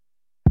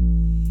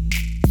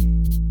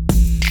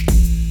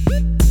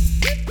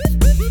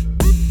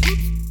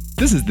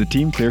This is the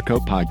Team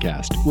Clearcoat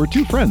Podcast. We're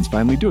two friends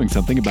finally doing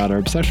something about our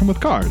obsession with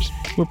cars.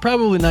 We're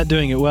probably not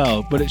doing it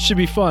well, but it should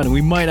be fun, and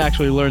we might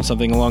actually learn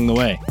something along the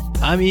way.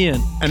 I'm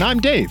Ian. And I'm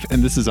Dave,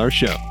 and this is our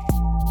show.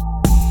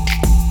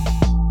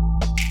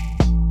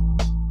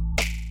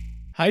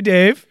 Hi,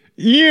 Dave.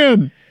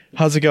 Ian!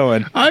 How's it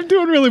going? I'm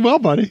doing really well,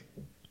 buddy.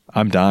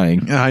 I'm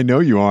dying. I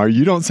know you are.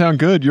 You don't sound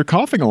good. You're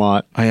coughing a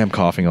lot. I am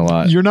coughing a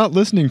lot. You're not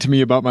listening to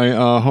me about my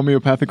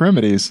homeopathic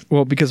remedies.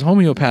 Well, because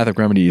homeopathic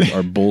remedies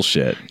are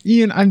bullshit.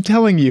 Ian, I'm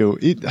telling you.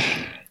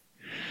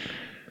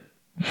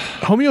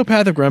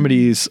 Homeopathic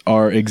remedies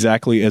are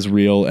exactly as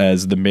real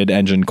as the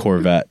mid-engine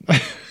Corvette.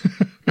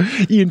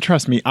 Ian,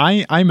 trust me,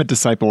 I'm a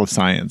disciple of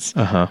science.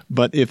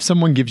 But if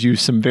someone gives you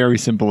some very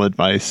simple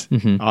advice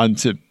on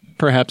to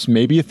perhaps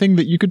maybe a thing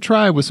that you could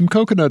try with some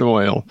coconut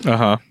oil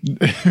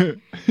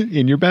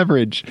in your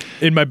beverage.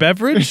 In my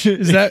beverage?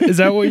 Is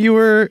that what you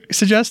were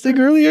suggesting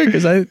earlier?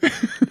 Because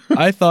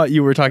I thought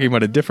you were talking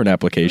about a different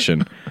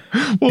application.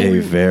 Well, a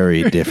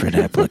very different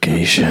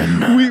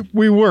application.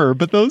 We were,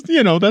 but those,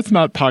 that's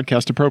not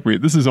podcast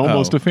appropriate. This is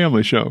almost a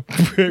family show.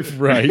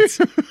 Right.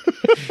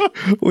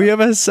 We have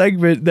a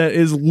segment that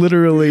is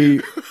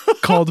literally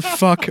called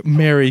Fuck,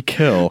 Marry,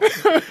 Kill.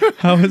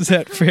 How is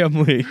that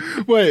family?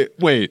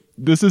 Wait.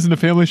 This isn't a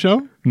family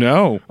show?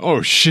 No.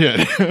 Oh,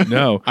 shit.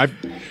 No.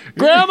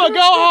 Grandma, go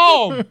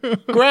home!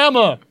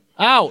 Grandma,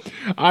 out!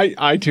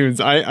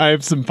 iTunes, I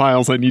have some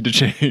files I need to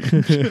change.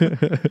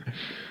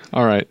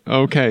 All right.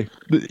 Okay.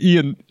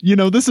 Ian,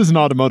 this is an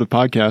automotive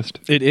podcast.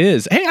 It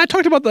is. Hey, I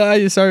talked about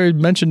I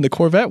mentioned the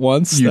Corvette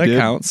once. That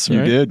counts.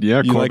 You right? did.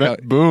 Yeah. You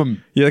Corvette.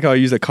 Boom. You like how I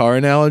use a car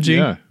analogy?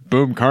 Yeah.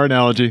 Boom. Car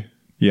analogy.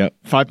 Yep.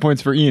 5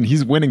 points for Ian.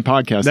 He's winning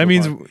podcast. That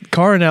means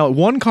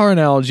one car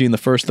analogy in the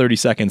first 30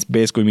 seconds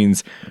basically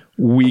means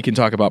we can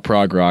talk about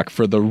prog rock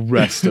for the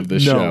rest of the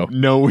show.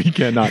 No, we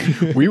cannot.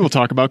 We will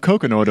talk about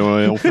coconut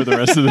oil for the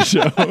rest of the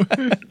show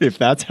if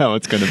that's how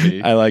it's going to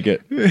be. I like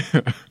it.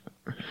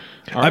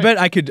 I bet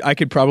I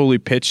could probably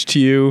pitch to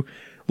you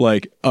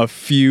like a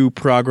few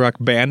prog rock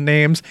band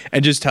names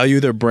and just tell you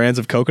their brands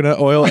of coconut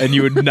oil and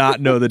you would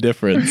not know the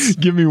difference.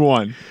 Give me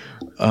one.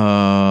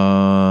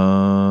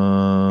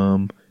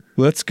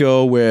 Let's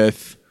go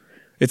with,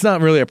 it's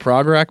not really a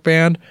prog rock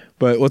band,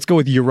 but let's go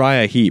with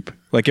Uriah Heep.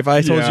 Like if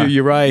I told you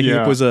Uriah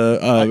Heep was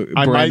a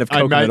brand of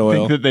coconut oil. I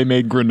think that they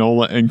made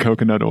granola and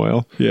coconut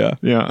oil. Yeah.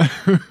 Yeah.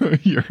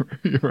 You're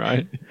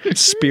right.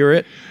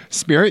 Spirit.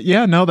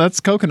 Yeah, no,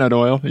 that's coconut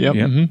oil. Yep.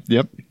 Yep. Mm-hmm,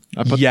 yep.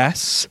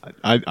 Yes.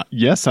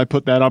 I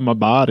put that on my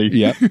body.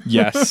 Yep.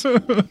 Yes.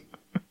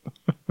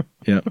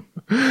 Yep.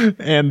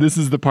 And this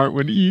is the part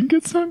when Ian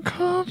gets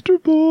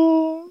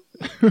uncomfortable.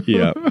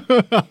 Yep.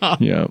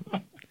 Yep.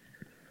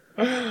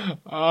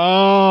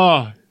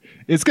 Oh,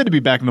 it's good to be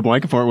back in the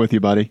blanket fort with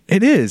you, buddy.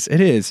 It is.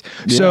 Yeah.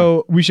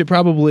 So we should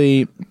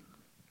probably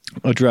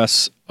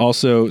address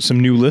also some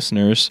new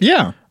listeners.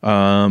 Yeah.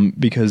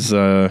 Because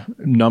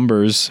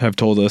numbers have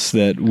told us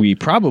that we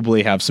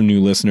probably have some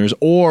new listeners,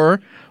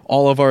 or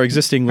all of our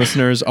existing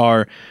listeners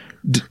are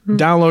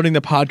downloading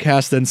the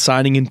podcast, then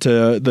signing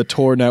into the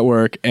Tor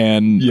network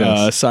and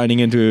signing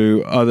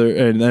into other,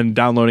 and then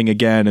downloading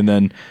again,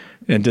 and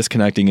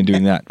disconnecting and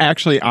doing that.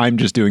 Actually, I'm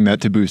just doing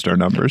that to boost our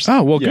numbers.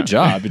 Oh, well, good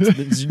job. You're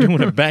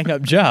doing a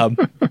bang-up job.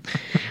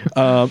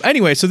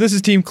 Anyway, so this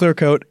is Team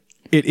Clearcoat.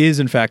 It is,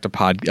 in fact, a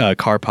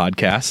car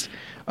podcast.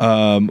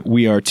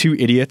 We are two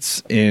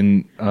idiots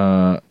in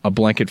a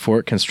blanket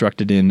fort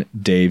constructed in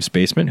Dave's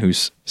basement,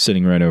 who's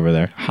sitting right over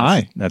there.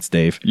 Hi. That's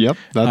Dave. Yep,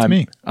 that's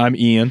me. I'm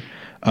Ian.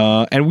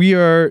 And we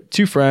are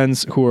two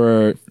friends who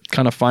are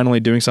kind of finally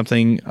doing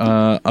something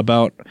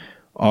about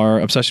our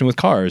obsession with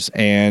cars.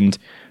 And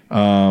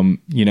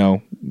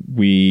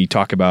we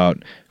talk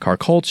about car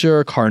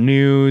culture, car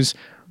news,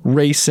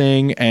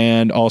 racing,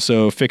 and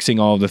also fixing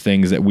all of the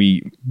things that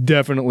we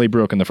definitely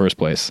broke in the first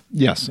place.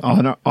 Yes,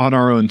 on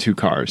our own two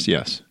cars,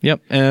 yes.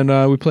 Yep,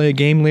 and we play a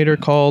game later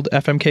called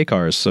FMK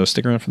Cars, so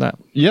stick around for that.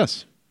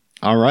 Yes.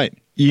 All right.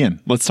 Ian,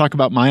 let's talk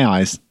about My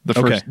Eyes,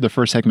 the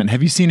first segment.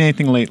 Have you seen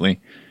anything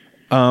lately?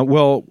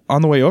 Well,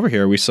 on the way over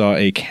here, we saw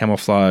a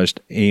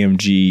camouflaged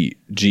AMG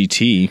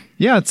GT.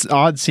 Yeah, it's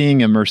odd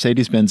seeing a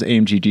Mercedes-Benz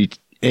AMG GT.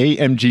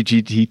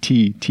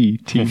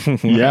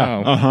 Yeah.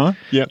 Wow.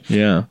 Yep.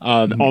 Yeah.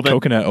 All that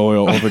coconut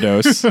oil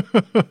overdose.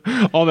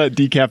 All that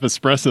decaf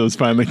espresso is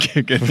finally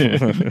kicking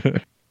in.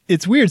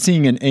 It's weird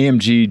seeing an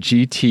AMG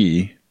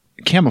GT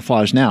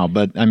camouflage now,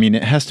 but I mean,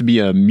 it has to be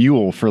a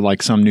mule for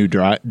like some new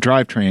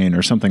drivetrain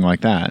or something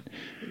like that.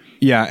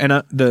 Yeah, and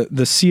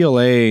the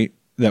CLA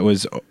that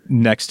was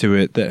next to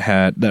it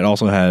that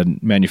also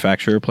had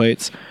manufacturer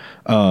plates.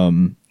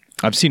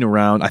 I've seen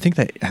around. I think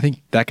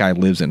that guy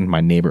lives in my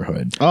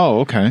neighborhood.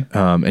 Oh, okay.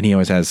 And he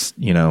always has,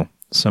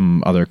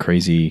 some other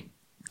crazy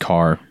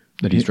car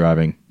that he's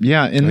driving.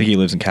 Yeah, I think he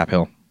lives in Cap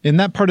Hill. In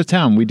that part of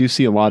town, we do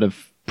see a lot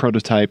of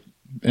prototype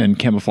and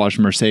camouflage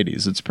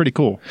Mercedes. It's pretty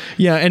cool.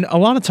 Yeah, and a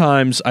lot of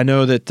times I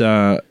know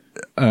that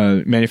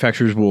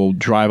manufacturers will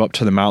drive up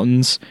to the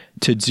mountains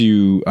to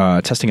do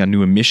testing on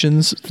new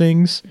emissions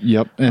things.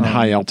 Yep, and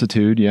high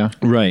altitude, yeah.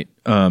 Right.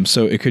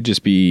 So it could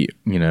just be,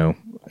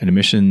 an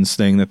emissions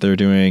thing that they're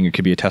doing. It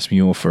could be a test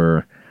mule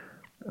for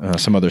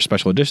some other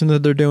special edition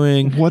that they're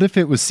doing. What if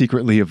it was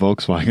secretly a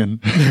Volkswagen?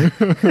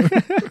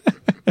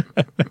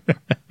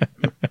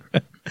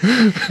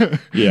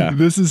 Yeah.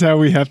 This is how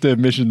we have to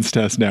emissions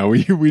test now.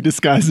 We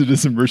disguise it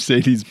as a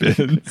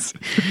Mercedes-Benz.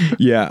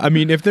 Yeah. I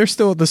mean, if they're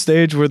still at the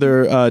stage where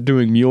they're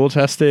doing mule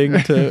testing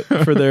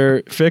for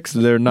their fix,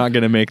 they're not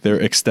going to make their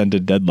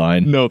extended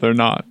deadline. No, they're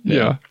not.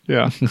 Yeah.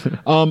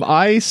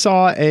 I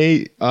saw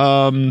a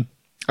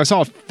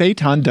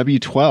Phaeton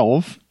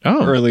W12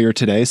 earlier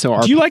today.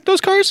 So do you like those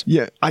cars?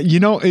 Yeah.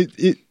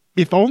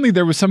 If only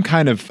there was some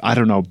kind of, I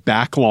don't know,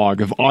 backlog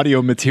of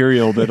audio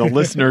material that a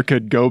listener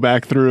could go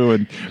back through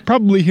and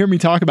probably hear me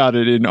talk about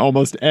it in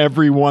almost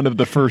every one of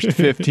the first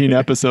 15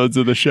 episodes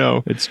of the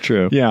show. It's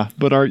true. Yeah.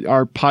 But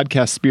our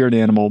podcast spirit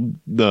animal,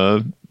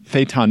 the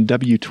Phaeton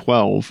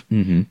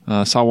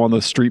W12, saw one of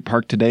those street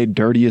parked today,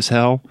 dirty as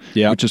hell.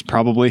 Yeah. Which is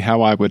probably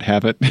how I would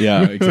have it.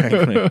 Yeah,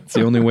 exactly. It's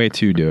the only way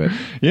to do it.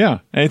 Yeah.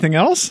 Anything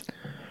else?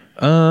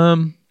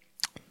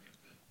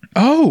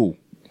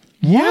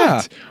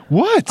 Yeah.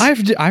 What? I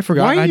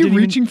forgot. Why are you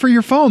reaching for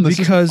your phone? This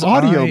is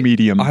audio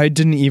medium. I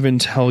didn't even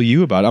tell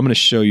you about it. I'm going to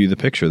show you the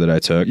picture that I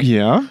took.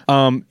 Yeah.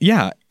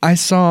 Yeah. I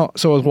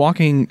was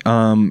walking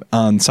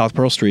on South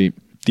Pearl Street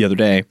the other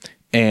day,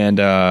 and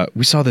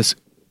we saw this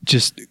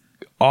just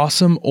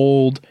awesome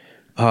old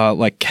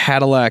like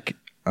Cadillac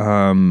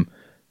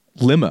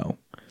limo.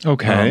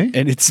 Okay.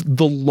 And it's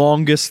the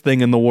longest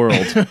thing in the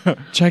world.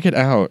 Check it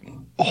out.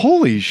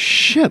 Holy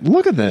shit,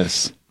 look at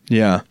this.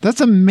 Yeah.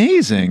 That's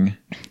amazing.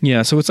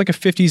 Yeah, so it's like a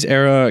 50s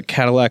era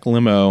Cadillac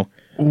limo.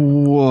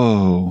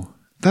 Whoa.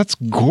 That's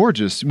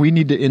gorgeous. We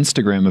need to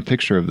Instagram a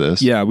picture of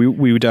this. Yeah,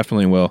 we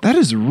definitely will. That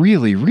is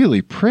really,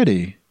 really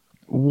pretty.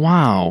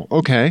 Wow.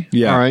 Okay.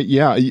 Yeah. All right.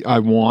 Yeah, I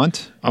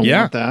want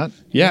that.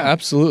 Yeah,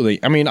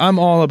 absolutely. I mean, I'm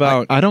all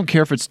about... I don't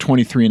care if it's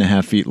 23 and a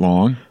half feet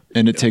long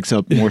and it takes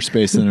up more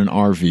space than an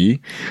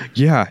RV.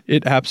 Yeah,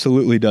 it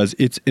absolutely does.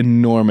 It's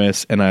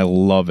enormous and I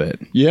love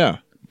it. Yeah.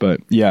 But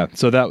yeah,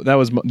 so that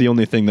was the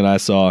only thing that I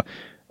saw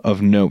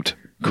of note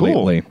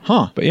lately.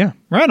 Huh. But yeah.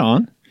 Right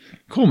on.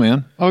 Cool,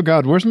 man. Oh,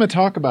 God. Where's my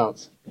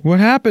talkabouts?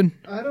 What happened?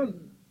 I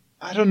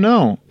don't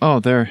know. Oh,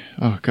 there.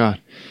 Oh, God.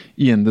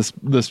 Ian, this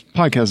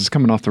podcast is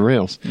coming off the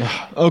rails.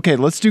 Okay,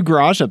 let's do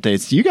garage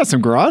updates. You got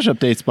some garage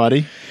updates,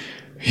 buddy.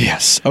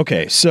 Yes.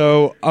 Okay,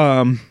 so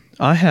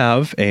I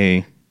have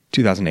a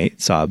 2008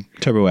 Saab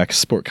Turbo X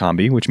Sport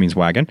Combi, which means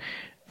wagon.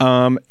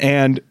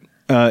 And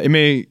it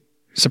may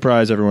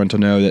surprise everyone to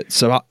know that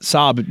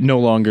Saab no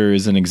longer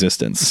is in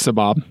existence.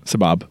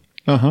 Saab.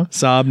 Uh-huh.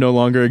 Saab no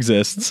longer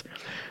exists.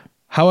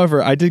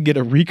 However, I did get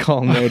a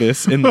recall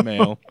notice in the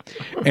mail,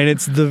 and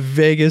it's the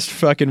vaguest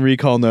fucking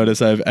recall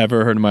notice I've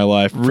ever heard in my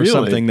life for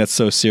something that's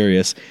so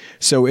serious.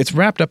 So it's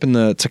wrapped up in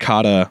the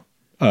Takata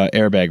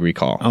airbag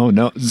recall. Oh,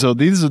 no. So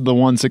these are the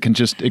ones that can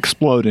just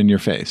explode in your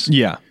face.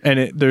 Yeah,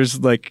 and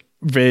there's like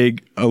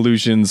vague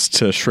allusions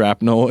to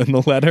shrapnel in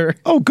the letter.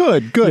 Oh,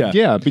 good.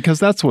 Yeah, because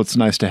that's what's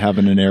nice to have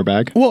in an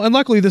airbag. Well, and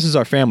luckily this is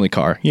our family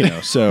car,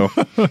 so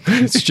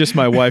it's just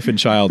my wife and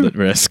child at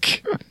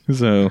risk.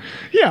 So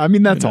yeah, I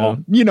mean, that's all.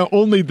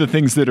 Only the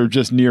things that are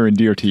just near and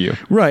dear to you.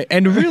 Right.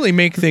 And to really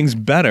make things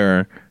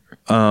better,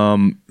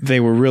 they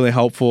were really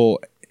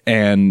helpful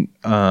and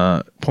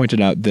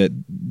pointed out that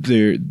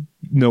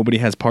nobody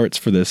has parts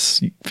for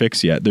this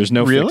fix yet. There's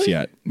no fix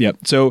yet.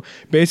 Yep. So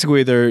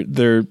basically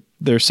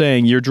they're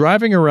saying you're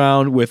driving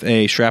around with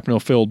a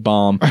shrapnel-filled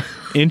bomb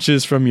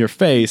inches from your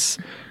face,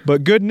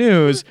 but good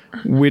news,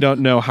 we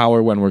don't know how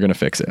or when we're going to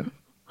fix it.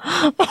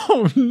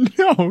 Oh,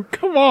 no.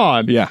 Come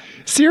on. Yeah.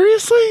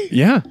 Seriously?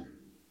 Yeah.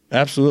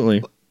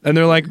 Absolutely. And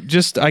they're like,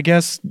 just, I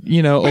guess,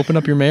 open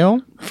up your mail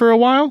for a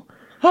while.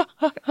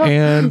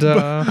 And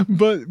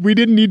but we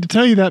didn't need to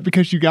tell you that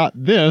because you got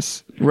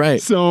this. Right.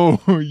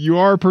 So you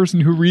are a person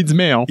who reads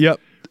mail.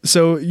 Yep.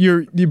 So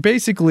you're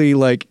basically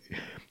like,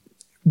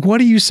 what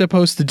are you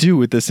supposed to do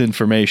with this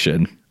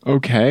information?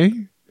 Okay.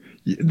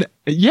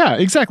 Yeah,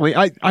 exactly.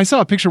 I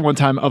saw a picture one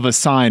time of a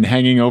sign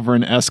hanging over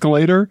an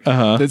escalator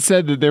that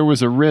said that there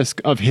was a risk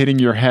of hitting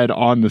your head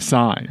on the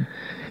sign.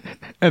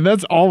 And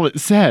that's all it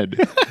said.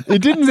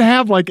 It didn't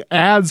have like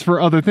ads for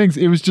other things.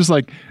 It was just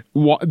like,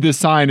 this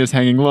sign is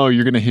hanging low.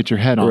 You're going to hit your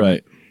head on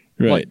it.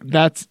 Right. Like,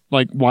 that's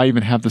like, why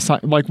even have the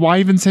sign? Like, why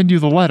even send you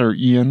the letter,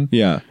 Ian?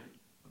 Yeah.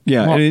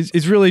 Yeah, well, and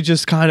it's really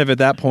just kind of at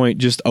that point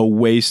just a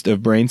waste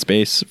of brain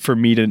space for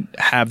me to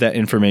have that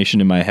information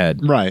in my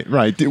head. Right.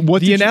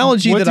 What did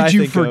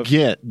you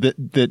forget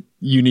that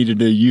you needed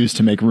to use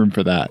to make room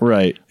for that?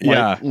 Right.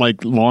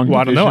 Like long. Well,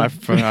 I don't know. I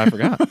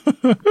forgot.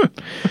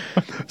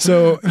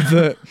 So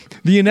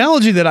the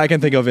analogy that I can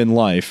think of in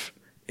life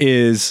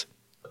is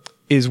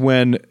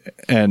when,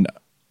 and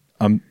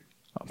I'm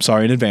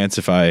sorry in advance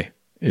if I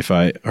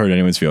hurt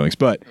anyone's feelings,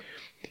 but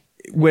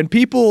when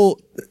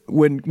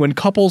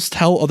couples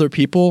tell other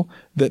people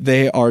that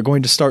they are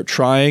going to start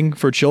trying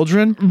for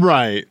children.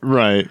 Right.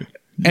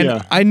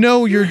 And I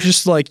know you're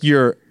just like,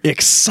 you're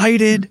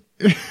excited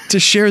to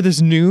share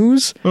this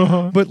news,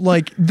 but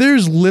like,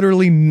 there's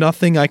literally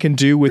nothing I can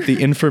do with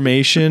the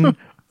information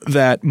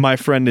that my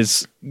friend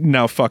is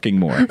now fucking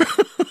more.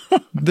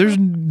 There's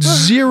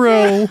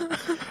zero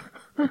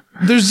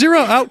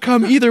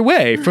outcome either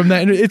way from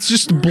that. It's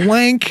just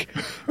blank,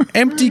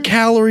 empty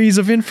calories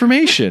of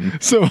information.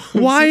 So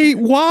why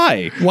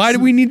do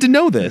we need to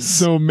know this?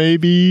 So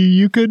maybe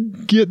you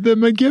could get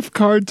them a gift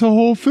card to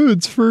Whole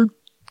Foods for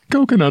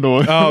coconut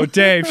oil. Oh,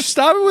 Dave,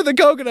 stop it with the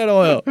coconut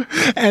oil.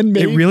 And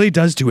maybe, it really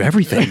does do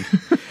everything.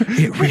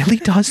 It really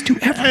does do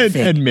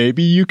everything. And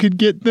maybe you could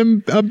get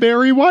them a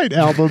Barry White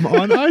album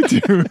on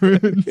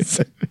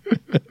iTunes.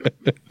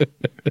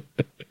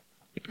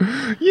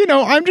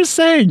 I'm just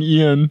saying,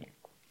 Ian.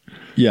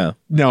 Yeah.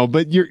 No,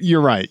 but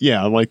you're right.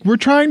 Yeah, like we're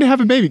trying to have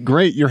a baby.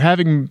 Great, you're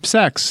having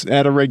sex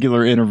at a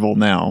regular interval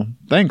now.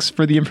 Thanks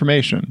for the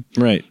information.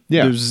 Right.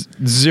 Yeah. There's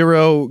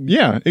zero.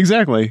 Yeah,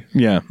 exactly.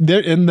 Yeah.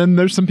 And then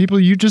there's some people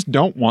you just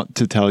don't want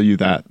to tell you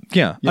that.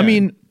 Yeah. I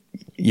mean,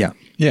 yeah.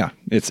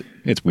 It's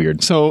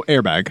weird. So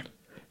airbag.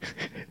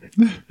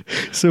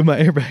 So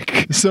my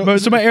airbag. So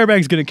my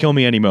airbag's gonna kill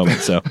me any moment.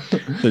 So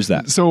there's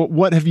that. So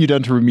what have you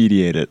done to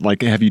remediate it?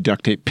 Like, have you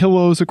duct taped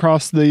pillows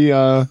across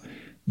the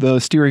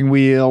steering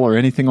wheel or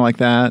anything like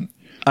that?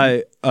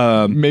 I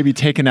maybe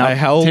taken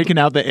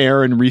out the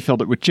air and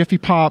refilled it with Jiffy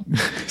Pop.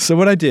 So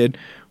what I did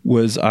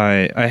was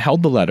I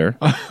held the letter,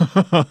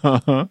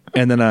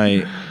 and then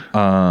I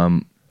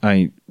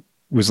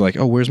was like,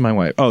 oh, where's my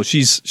wife? Oh,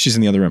 she's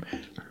in the other room.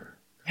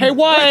 Hey,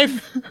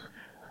 wife,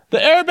 the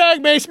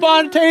airbag may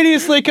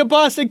spontaneously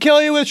combust and kill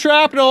you with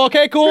shrapnel.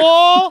 Okay,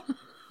 cool?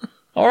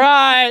 All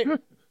right.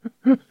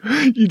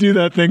 You do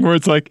that thing where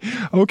it's like,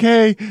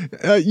 okay,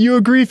 you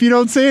agree if you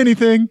don't say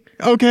anything.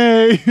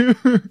 Okay.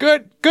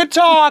 Good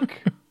talk.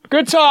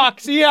 Good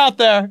talk. See you out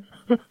there.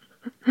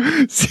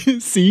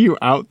 See you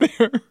out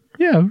there.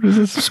 Yeah, it was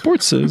a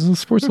sports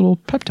little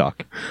pep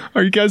talk.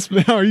 Are you guys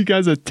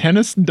a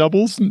tennis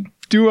doubles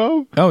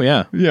duo? Oh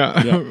yeah.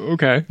 Yeah.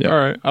 Okay. Yep. All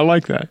right. I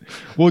like that.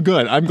 Well,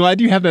 good. I'm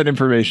glad you have that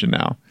information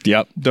now.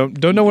 Yep.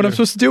 Don't know what I'm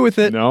supposed to do with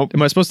it. Nope.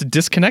 Am I supposed to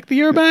disconnect the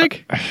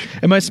airbag?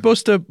 Am I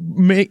supposed to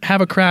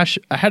have a crash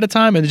ahead of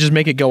time and just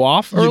make it go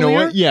off earlier? You know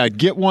what? Yeah.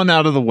 Get one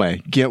out of the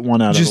way.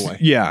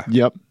 Yeah.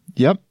 Yeah.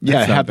 Yep.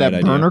 Yeah. Have that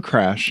idea. burner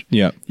crash.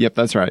 Yep.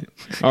 That's right.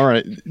 All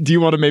right. Do you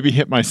want to maybe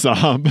hit my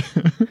sob?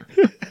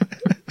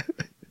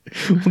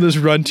 We'll just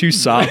run two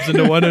sobs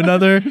into one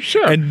another.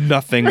 Sure. And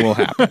nothing will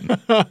happen.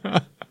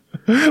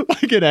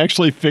 Like it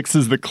actually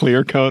fixes the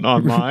clear coat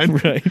on mine.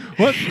 Right.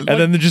 What? And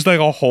then just like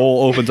a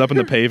hole opens up in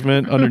the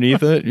pavement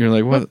underneath it. You're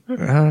like, what?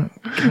 God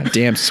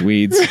damn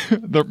Swedes.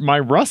 My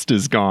rust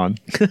is gone.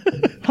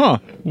 Huh.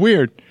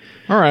 Weird.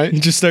 All right. You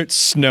just start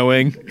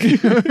snowing.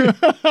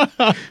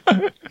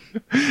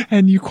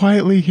 And you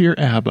quietly hear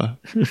ABBA.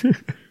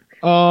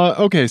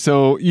 Okay.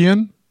 So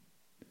Ian?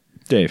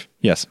 Dave.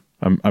 Yes.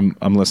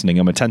 I'm listening.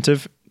 I'm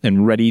attentive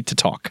and ready to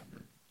talk.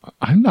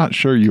 I'm not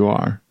sure you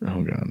are.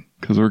 Oh God.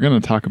 Because we're going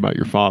to talk about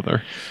your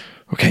father.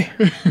 Okay.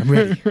 I'm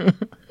ready.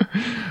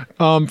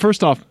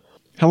 First off,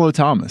 hello,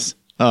 Thomas.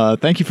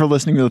 Thank you for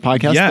listening to the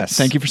podcast. Yes.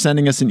 Thank you for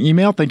sending us an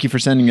email. Thank you for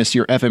sending us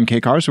your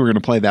FMK cars. We're going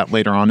to play that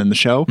later on in the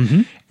show.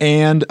 Mm-hmm.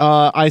 And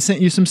I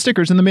sent you some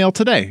stickers in the mail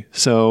today.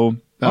 So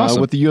awesome.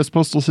 With the U.S.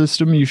 Postal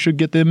System, you should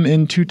get them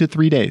in 2 to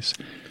 3 days.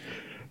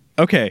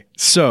 Okay.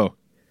 So.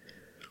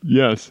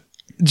 Yes.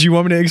 Do you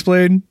want me to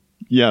explain?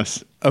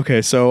 Yes.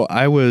 Okay. So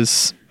I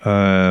was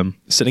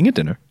sitting at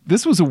dinner.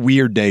 This was a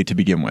weird day to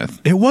begin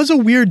with. It was a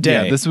weird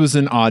day. Yeah, this was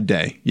an odd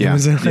day. Yeah.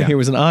 It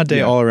was an odd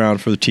day all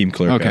around for the Team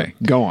Clear Coat. Okay,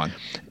 go on.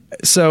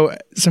 So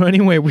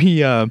anyway,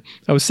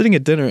 I was sitting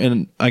at dinner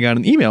and I got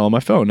an email on my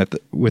phone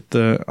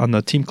on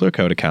the Team Clear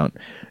Coat account.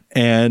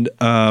 And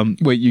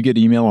wait, you get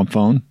email on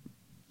phone?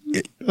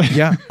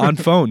 Yeah, on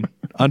phone.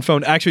 On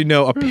phone. Actually,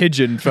 no, a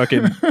pigeon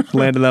fucking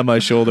landed on my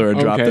shoulder and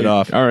dropped it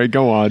off. All right,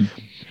 go on.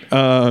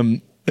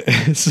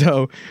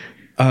 So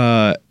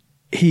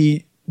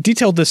he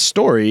detailed this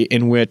story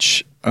in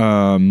which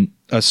a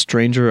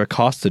stranger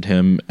accosted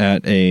him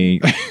at a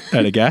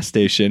gas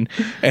station,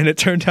 and it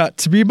turned out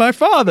to be my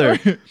father.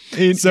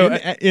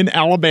 In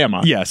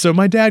Alabama. Yeah. So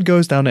my dad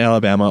goes down to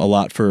Alabama a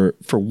lot for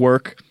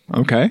work.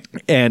 Okay.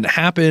 And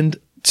happened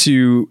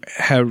to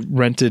have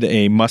rented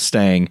a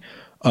Mustang,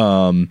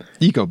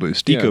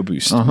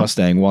 EcoBoost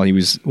Mustang while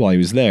he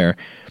was there,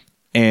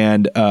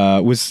 and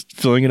was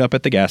filling it up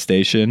at the gas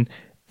station.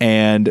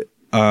 And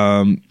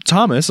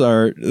Thomas,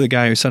 the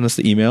guy who sent us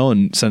the email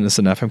and sent us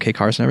an FMK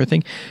cars and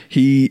everything,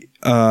 he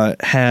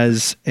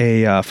has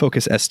a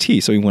Focus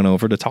ST, so he went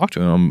over to talk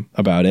to him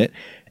about it,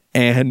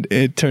 and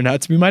it turned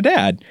out to be my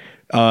dad.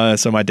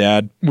 So my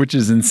dad, which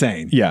is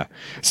insane. Yeah.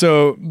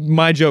 So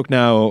my joke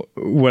now,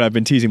 what I've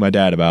been teasing my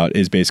dad about,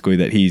 is basically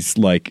that he's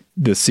like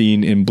the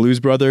scene in Blues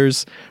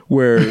Brothers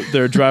where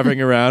they're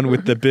driving around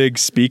with the big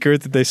speaker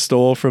that they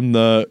stole from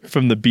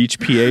the beach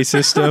PA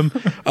system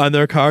on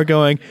their car,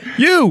 going,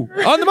 "You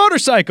on the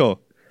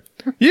motorcycle,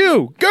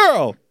 you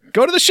girl,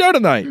 go to the show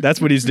tonight." That's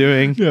what he's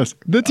doing. Yes.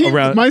 The team,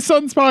 my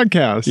son's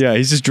podcast. Yeah.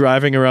 He's just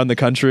driving around the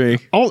country.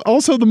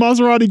 Also, the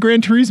Maserati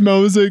Gran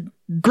Turismo is a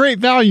great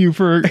value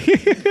for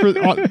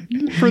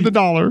the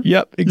dollar.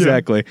 Yep,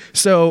 exactly. Yeah.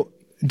 So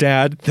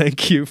Dad,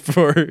 thank you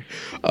for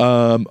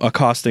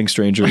accosting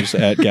strangers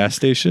at gas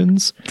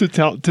stations to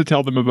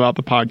tell them about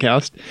the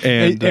podcast.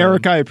 And hey,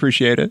 Eric, I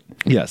appreciate it.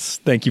 Yes,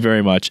 thank you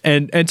very much.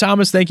 And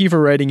Thomas, thank you for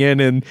writing in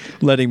and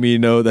letting me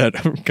know that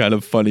kind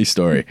of funny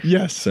story.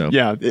 Yes. So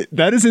yeah,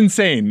 that is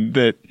insane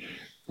that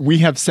we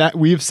have sat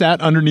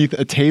underneath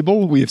a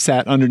table, we have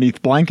sat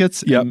underneath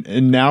blankets,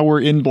 and now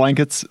we're in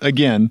blankets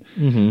again.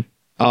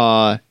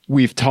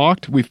 We've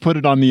talked, we've put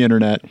it on the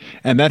internet,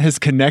 and that has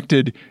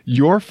connected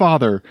your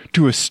father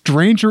to a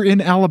stranger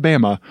in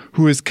Alabama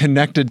who is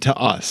connected to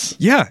us.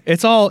 Yeah,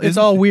 it's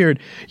all weird.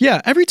 Yeah,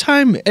 every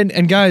time,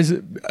 and guys,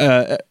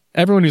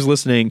 everyone who's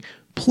listening,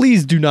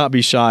 please do not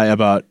be shy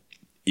about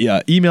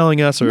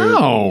emailing us or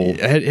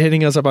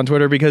hitting us up on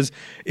Twitter, because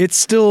it's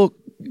still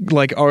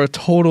like our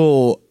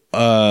total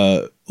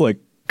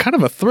kind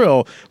of a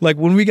thrill. Like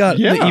when we got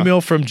the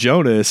email from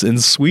Jonas in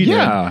Sweden.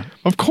 Yeah,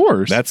 of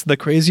course. That's the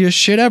craziest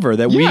shit ever,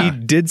 that we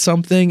did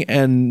something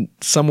and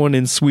someone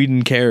in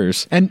Sweden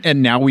cares.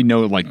 And now we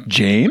know like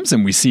James,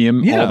 and we see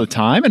him all the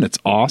time, and it's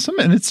awesome.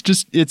 And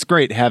it's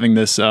great having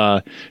this,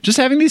 just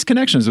having these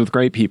connections with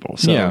great people.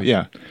 So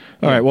yeah.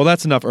 All right, well,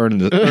 that's enough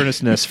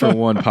earnestness for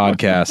one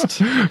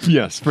podcast.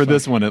 Yes, for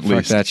this one at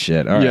least. Fuck that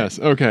shit. All right. Yes,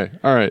 okay.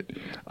 All right.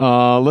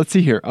 Let's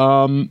see here.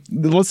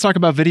 Let's talk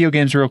about video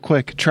games real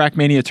quick.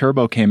 Trackmania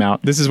Turbo came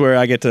out. This is where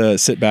I get to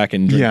sit back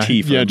and drink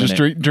tea for a minute. Just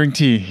drink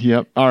tea.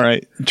 Yep. All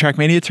right.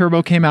 Trackmania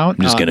Turbo came out.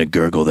 I'm just going to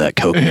gurgle that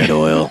coconut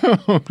oil.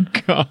 Oh,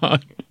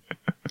 God.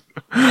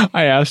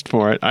 I asked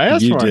for it.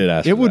 You did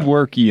ask for it. It would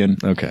work, Ian.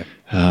 Okay.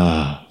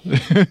 I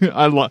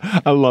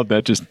love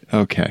that. Just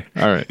okay.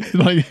 All right.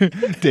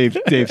 Like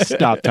Dave,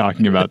 stop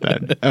talking about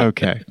that.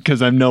 Okay,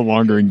 because I'm no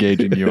longer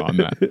engaging you on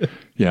that.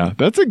 Yeah,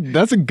 that's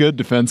a good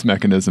defense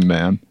mechanism,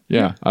 man.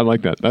 Yeah, I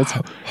like that. That's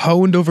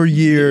honed over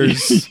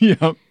years.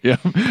 Yep.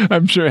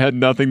 I'm sure it had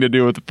nothing to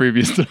do with the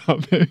previous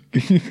topic.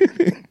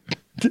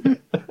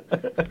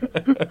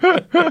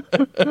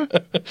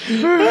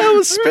 I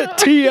was spit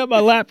tea at my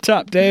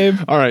laptop,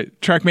 Dave. All right,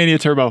 Trackmania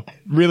Turbo,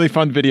 really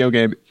fun video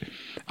game.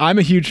 I'm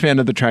a huge fan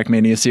of the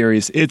Trackmania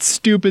series. It's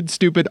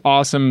stupid,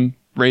 awesome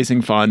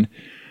racing fun.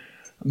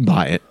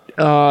 Buy it.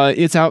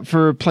 It's out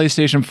for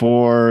PlayStation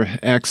 4,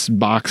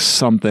 Xbox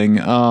something,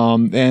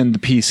 and the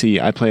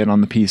PC. I play it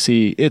on the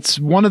PC. It's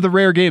one of the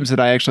rare games that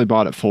I actually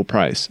bought at full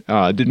price.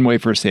 Didn't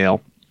wait for a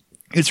sale.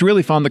 It's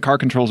really fun. The car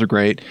controls are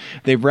great.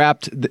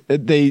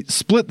 They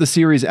split the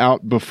series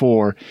out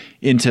before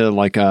into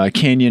like a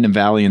Canyon and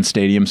Valley and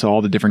Stadium. So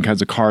all the different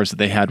kinds of cars that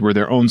they had were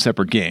their own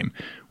separate game,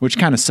 which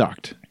kind of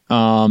sucked.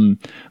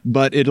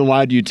 But it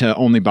allowed you to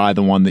only buy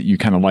the one that you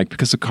kind of liked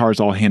because the cars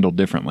all handled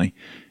differently.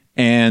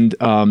 And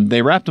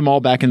they wrapped them all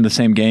back in the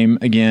same game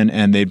again,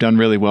 and they've done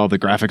really well. The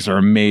graphics are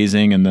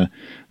amazing, and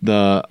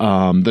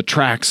the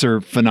tracks are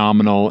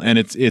phenomenal, and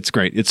it's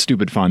great. It's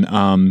stupid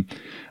fun.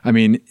 I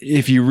mean,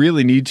 if you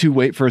really need to,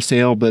 wait for a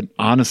sale, but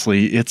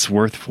honestly, it's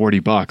worth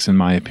 $40 in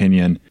my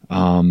opinion.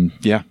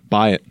 Yeah,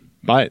 buy it.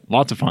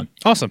 Lots of fun.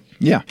 Awesome.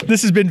 Yeah.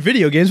 This has been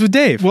Video Games with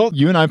Dave. Well,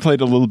 you and I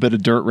played a little bit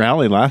of Dirt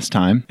Rally last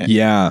time.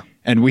 Yeah.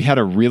 And we had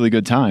a really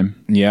good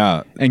time.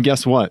 Yeah. And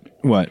guess what?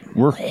 What?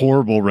 We're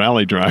horrible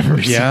rally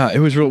drivers. Yeah, it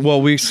was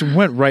well, we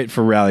went right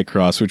for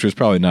Rallycross, which was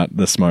probably not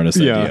the smartest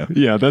idea.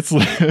 Yeah, that's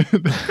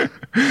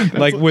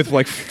like with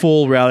like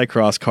full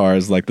Rallycross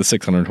cars, like the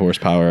 600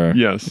 horsepower.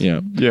 Yes.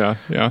 Yeah.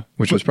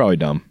 Which was probably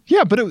dumb.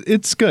 Yeah, but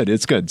it's good.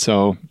 It's good.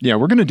 So, yeah,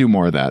 we're going to do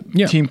more of that.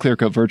 Yeah. Team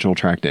Clearcoat Virtual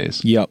Track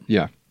Days. Yep.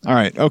 Yeah. All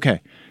right.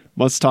 Okay.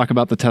 Let's talk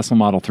about the Tesla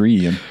Model 3,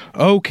 Ian.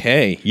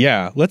 Okay.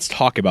 Yeah. Let's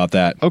talk about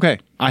that. Okay.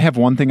 I have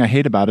one thing I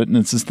hate about it, and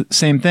it's the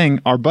same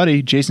thing. Our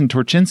buddy, Jason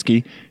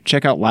Torchinsky,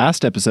 check out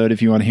last episode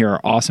if you want to hear our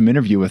awesome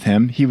interview with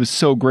him. He was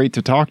so great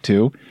to talk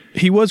to.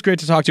 He was great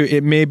to talk to.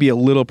 It may be a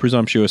little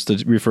presumptuous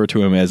to refer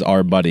to him as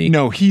our buddy.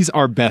 No, he's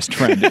our best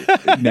friend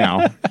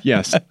now.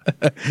 Yes.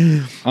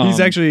 He's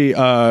actually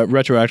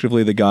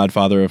retroactively the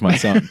godfather of my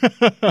son.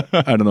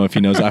 I don't know if he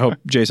knows.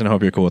 Jason, I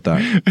hope you're cool with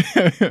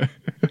that.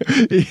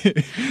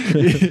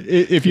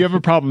 If you have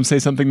a problem, say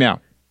something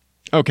now.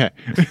 Okay.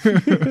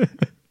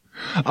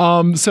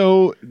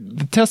 So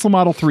the Tesla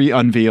Model 3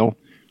 unveil.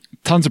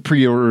 Tons of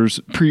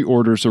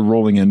pre-orders are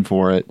rolling in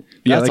for it.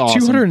 Yeah, that's like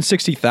awesome.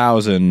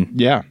 260,000.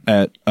 Yeah,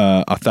 at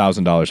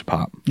 $1,000 a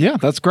pop. Yeah,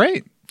 that's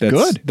great.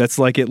 Good. That's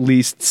like at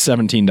least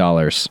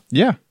 $17.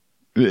 Yeah,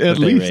 at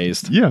least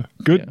raised. Yeah,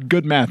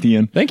 good math,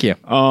 Ian. Thank you.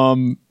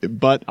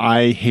 But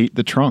I hate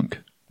the trunk.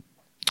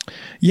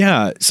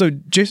 Yeah. So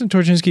Jason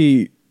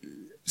Torchinsky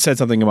said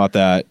something about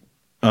that.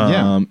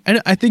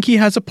 And I think he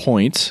has a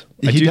point.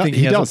 I do think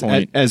he has a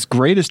point. As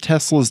great as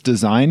Tesla's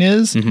design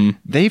is,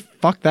 they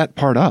fucked that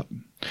part up.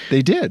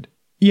 They did.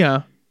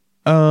 Yeah.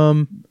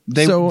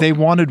 They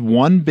wanted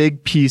one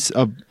big piece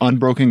of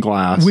unbroken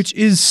glass, which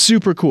is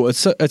super cool. It's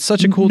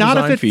such a cool design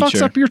feature. Not if it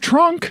fucks up your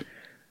trunk.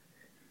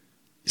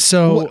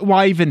 So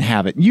why even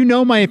have it? You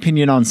know my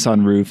opinion on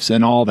sunroofs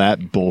and all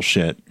that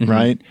bullshit,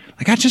 right?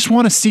 Like I just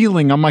want a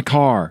ceiling on my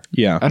car.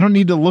 Yeah. I don't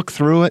need to look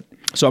through it.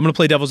 So I'm going to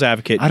play devil's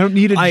advocate. I don't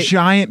need a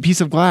giant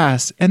piece of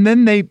glass. And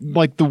then they,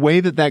 like, the way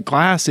that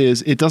glass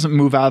is, it doesn't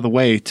move out of the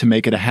way to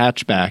make it a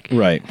hatchback.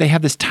 Right. They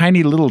have this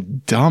tiny little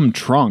dumb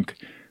trunk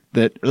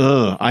that,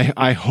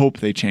 I hope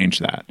they change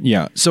that.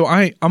 Yeah. So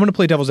I'm going to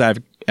play devil's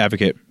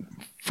advocate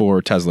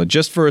for Tesla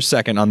just for a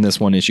second on this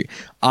one issue.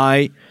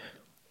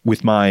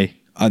 With my,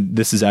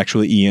 this is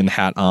actually Ian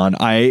hat on,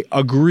 I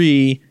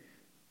agree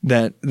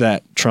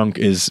that trunk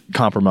is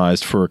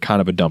compromised for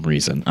kind of a dumb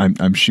reason.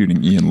 I'm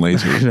shooting Ian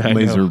laser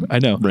I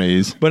know.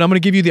 rays. But I'm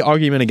going to give you the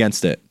argument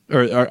against it,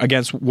 or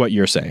against what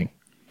you're saying.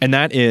 And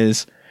that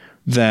is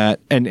that,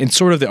 and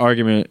sort of the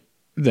argument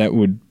that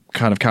would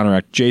kind of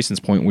counteract Jason's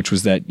point, which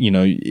was that,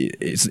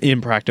 it's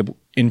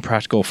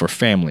impractical for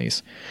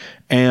families.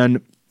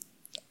 And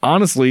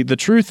honestly, the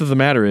truth of the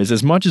matter is,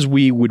 as much as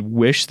we would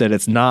wish that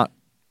it's not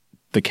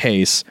the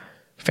case,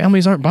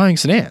 families aren't buying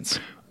sedans.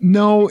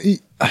 No,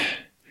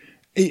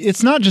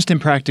 it's not just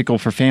impractical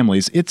for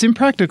families. It's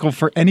impractical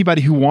for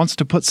anybody who wants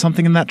to put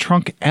something in that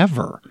trunk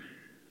ever.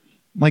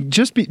 Like,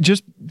 just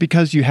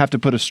because you have to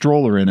put a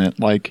stroller in it,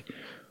 like,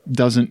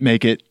 doesn't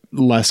make it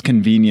less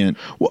convenient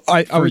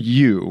for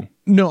you.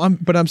 No,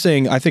 I'm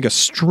saying I think a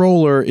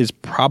stroller is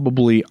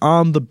probably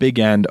on the big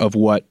end of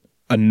what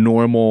a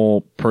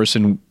normal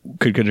person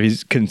could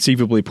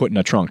conceivably put in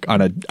a trunk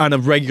on a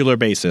regular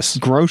basis.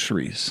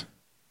 Groceries.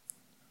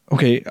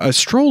 Okay, a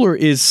stroller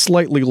is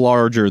slightly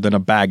larger than a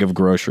bag of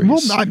groceries.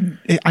 Well,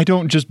 I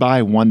don't just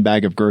buy one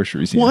bag of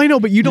groceries. Well, I know,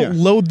 but you don't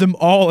load them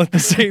all at the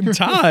same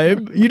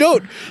time. You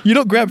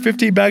don't grab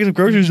 15 bags of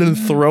groceries and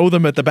throw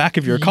them at the back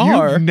of your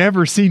car. You've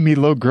never seen me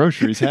load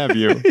groceries, have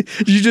you?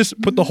 You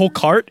just put the whole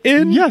cart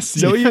in? Yes.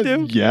 Is that what you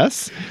do?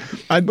 Yes.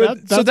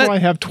 That's why I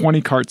have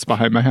 20 carts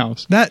behind my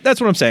house. That's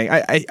what I'm saying.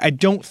 I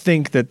don't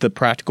think that the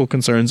practical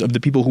concerns of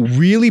the people who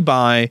really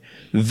buy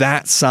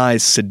that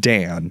size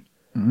sedan.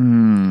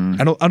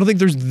 I don't think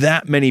there's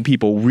that many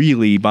people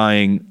really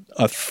buying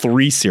a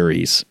 3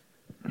 Series.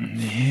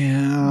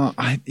 Yeah,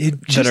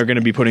 that are going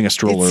to be putting a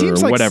stroller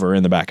or whatever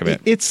in the back of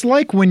it. It's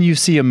like when you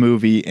see a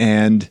movie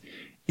and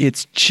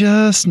it's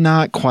just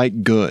not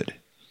quite good,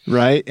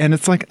 right? And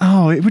it's like,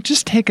 oh, it would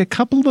just take a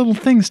couple little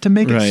things to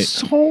make it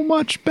so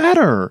much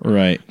better.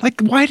 Right. Like,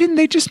 why didn't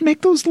they just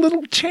make those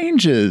little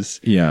changes?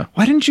 Yeah.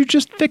 Why didn't you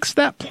just fix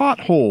that plot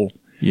hole?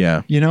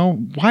 Yeah.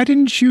 Why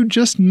didn't you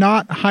just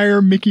not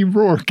hire Mickey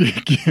Rourke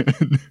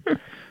again?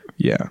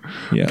 Yeah.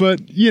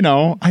 But,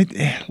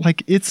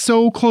 it's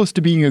so close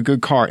to being a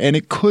good car, and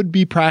it could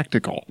be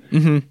practical.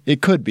 Mm-hmm.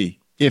 It could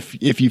be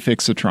if you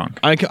fix the trunk.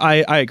 I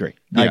agree.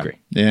 I agree.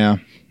 Yeah.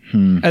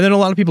 And then a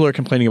lot of people are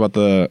complaining about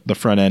the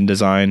front end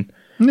design.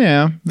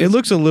 Yeah. It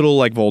looks a little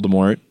like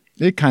Voldemort.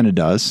 It kind of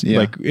does. Yeah.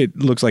 Like, it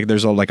looks like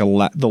there's the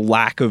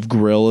lack of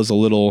grill is a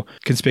little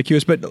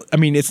conspicuous, but I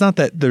mean, it's not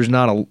that there's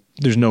no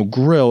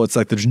grill. It's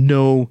like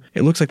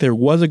it looks like there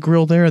was a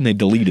grill there and they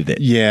deleted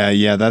it.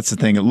 Yeah. That's the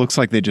thing. It looks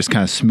like they just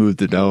kind of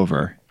smoothed it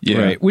over. Yeah.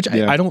 Right. Which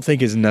I don't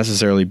think is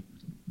necessarily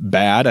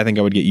bad. I think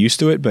I would get used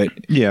to it, but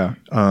yeah.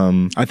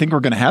 I think we're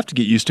going to have to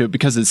get used to it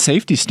because it's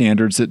safety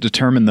standards that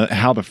determine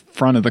how the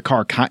front of the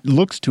car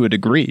looks to a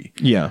degree.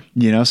 Yeah.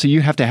 So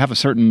you have to have a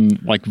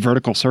certain like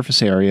vertical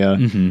surface area,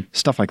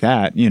 stuff like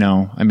that.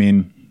 I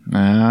mean,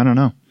 I don't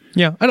know.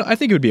 Yeah, I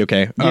think it would be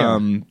okay. Yeah.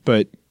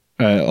 But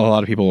a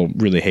lot of people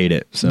really hate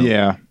it. So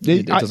yeah,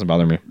 it doesn't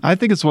bother me. I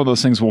think it's one of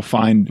those things we'll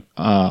find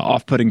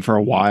off-putting for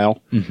a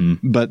while,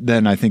 but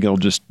then I think it'll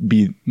just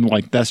be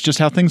like that's just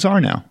how things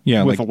are now.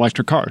 Yeah, with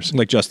electric cars,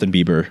 like Justin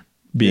Bieber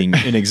being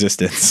in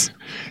existence.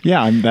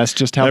 Yeah, that's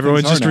just how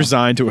everyone's things are just now.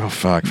 Resigned to. Oh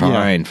fuck,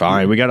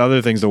 fine. We got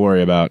other things to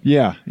worry about.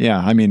 Yeah.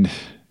 I mean.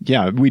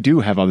 Yeah, we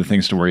do have other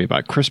things to worry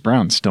about. Chris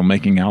Brown's still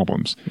making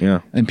albums. Yeah.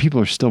 And people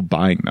are still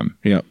buying them.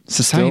 Yeah.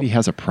 Society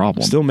has a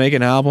problem. Still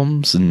making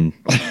albums and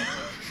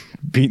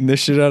beating this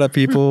shit out of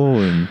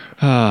people. And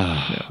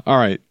All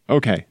right.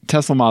 Okay.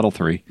 Tesla Model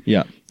 3.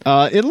 Yeah.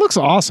 It looks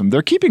awesome.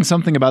 They're keeping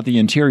something about the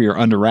interior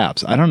under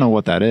wraps. I don't know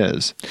what that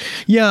is.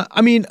 Yeah.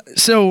 I mean,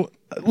 so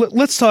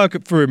let's talk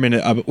for a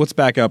minute. Let's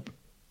back up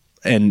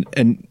and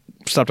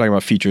stop talking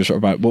about features or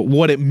about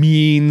what it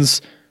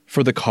means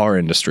for the car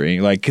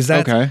industry, like, because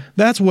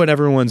that's what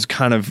everyone's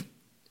kind of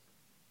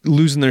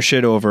losing their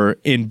shit over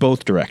in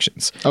both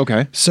directions.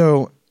 Okay.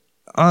 So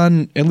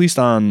at least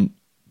on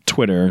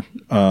Twitter,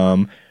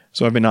 so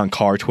I've been on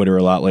car Twitter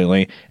a lot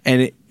lately,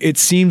 and it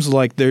seems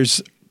like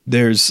there's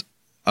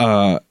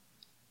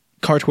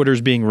car Twitter is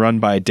being run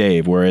by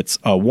Dave, where it's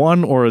a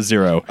 1 or a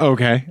 0.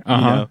 Okay.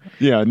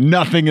 Yeah,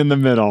 nothing in the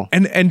middle.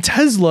 And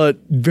Tesla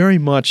very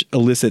much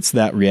elicits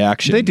that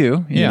reaction. They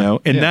do, yeah.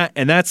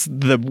 And that's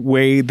the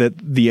way that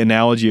the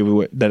analogy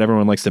that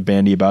everyone likes to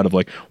bandy about of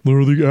like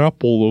they're the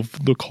Apple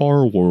of the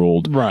car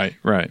world. Right.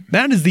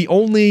 That is the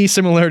only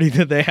similarity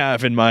that they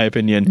have, in my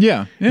opinion.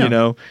 Yeah.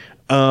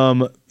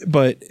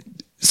 But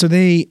so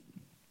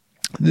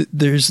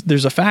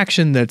there's a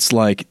faction that's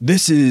like,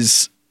 this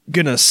is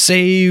gonna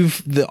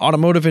save the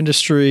automotive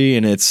industry,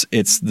 and it's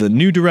the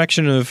new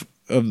direction of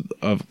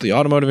the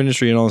automotive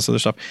industry and all this other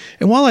stuff.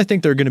 And while I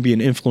think they're going to be an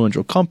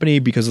influential company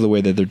because of the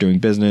way that they're doing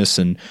business,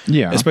 and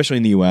especially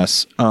in the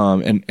US,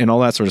 and all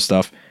that sort of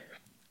stuff,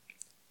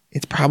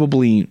 it's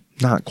probably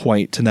not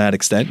quite to that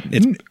extent.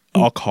 It's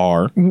a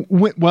car.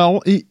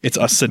 Well, it's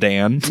a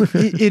sedan.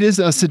 It is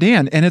a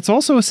sedan, and it's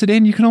also a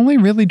sedan you can only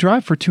really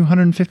drive for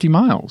 250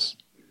 miles.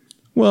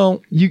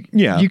 Well, you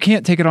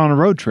can't take it on a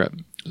road trip.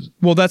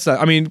 Well, that's not.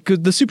 I mean, 'cause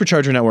the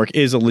supercharger network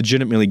is a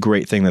legitimately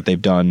great thing that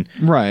they've done,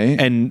 right?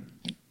 And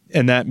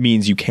that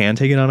means you can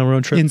take it on a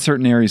road trip in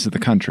certain areas of the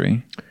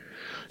country.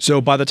 So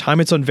by the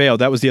time it's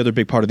unveiled, that was the other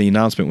big part of the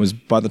announcement, was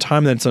by the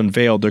time that it's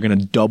unveiled, they're going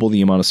to double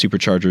the amount of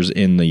superchargers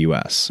in the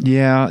U.S.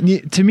 Yeah.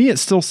 To me, it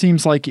still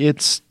seems like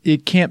it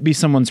can't be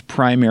someone's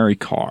primary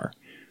car,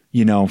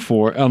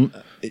 for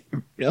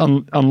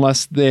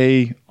unless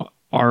they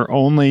are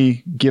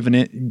only give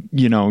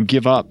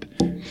up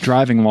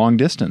driving long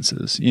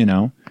distances,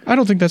 I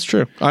don't think that's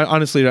true.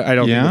 Honestly, I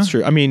don't think that's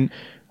true. I mean,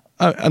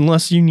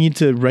 unless you need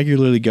to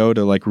regularly go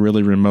to like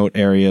really remote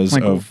areas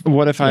of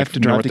what if I have to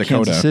drive North to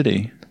Dakota. Kansas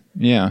City?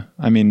 Yeah.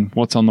 I mean,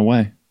 what's on the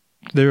way?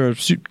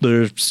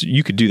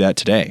 You could do that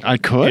today. I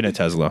could? In a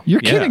Tesla.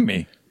 You're kidding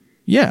me.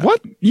 Yeah.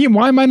 What?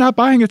 Why am I not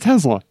buying a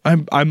Tesla?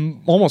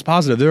 I'm almost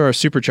positive there are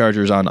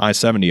superchargers on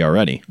I-70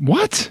 already.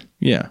 What?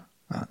 Yeah.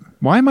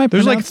 Why am I?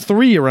 There's like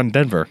 3 around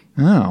Denver.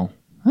 Oh.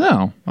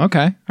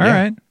 Okay. All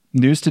right.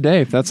 News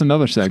today. If that's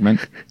another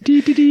segment.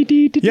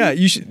 Yeah,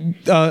 you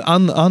should.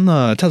 On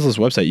Tesla's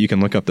website, you can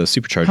look up the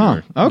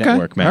supercharger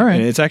network map. All right.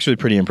 And it's actually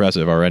pretty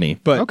impressive already.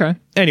 But okay.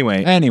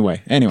 Anyway.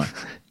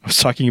 I was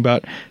talking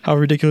about how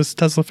ridiculous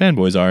Tesla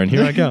fanboys are, and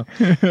here I go.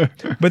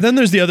 But then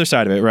there's the other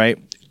side of it, right?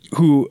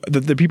 Who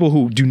the people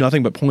who do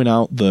nothing but point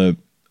out the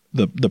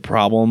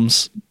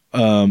problems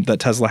that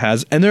Tesla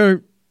has, and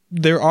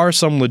there are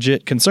some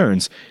legit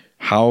concerns.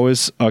 How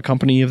is a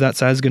company of that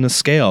size going to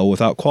scale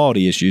without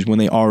quality issues when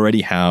they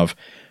already have,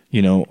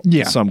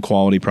 some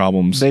quality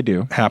problems they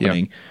do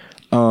happening?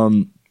 Yeah.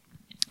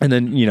 And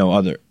then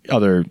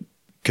other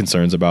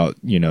concerns about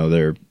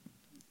their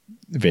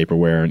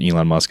vaporware, and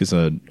Elon Musk is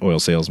an oil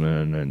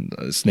salesman and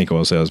a snake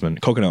oil salesman,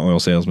 coconut oil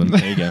salesman.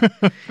 There you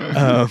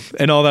go.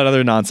 And all that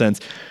other nonsense.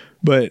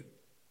 But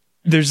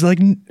there's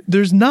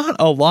not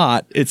a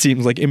lot, it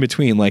seems like, in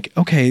between. Like,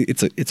 okay,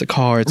 it's a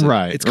car. It's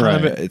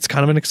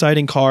kind of an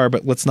exciting car,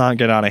 but let's not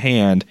get out of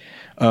hand.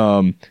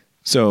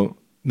 So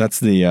that's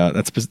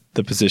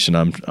the position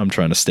I'm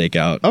trying to stake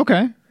out.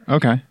 Okay.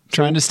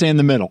 Trying to stay in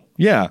the middle.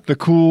 Yeah. The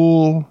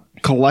cool,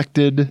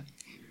 collected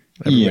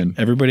Ian.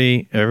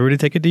 Everybody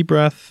take a deep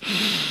breath.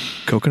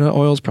 Coconut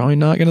oil is probably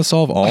not going to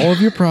solve all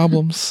of your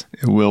problems.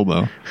 It will,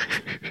 though.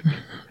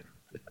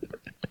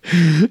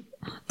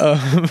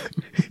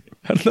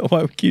 I don't know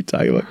why we keep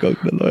talking about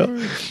coconut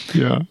oil.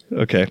 Yeah.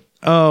 Okay.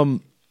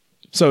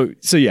 So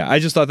yeah, I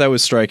just thought that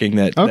was striking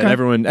that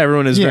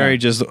everyone is very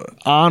just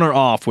on or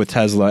off with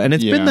Tesla, and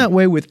it's been that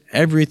way with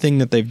everything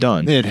that they've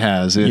done. It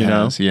has. It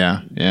has.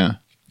 Yeah.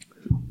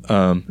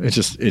 It's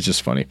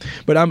just funny,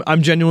 but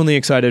I'm genuinely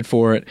excited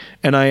for it,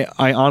 and I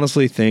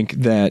honestly think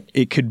that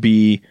it could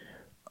be,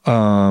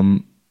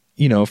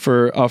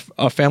 for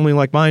a family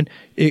like mine,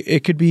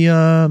 it could be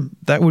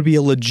that would be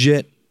a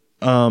legit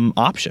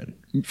option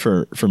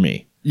for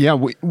me. Yeah.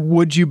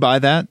 Would you buy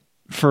that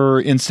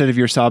instead of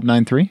your Saab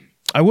 9.3?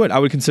 I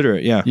would consider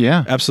it. Yeah.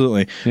 Yeah.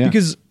 Absolutely. Yeah.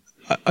 Because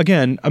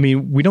again, I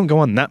mean, we don't go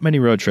on that many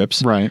road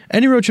trips. Right.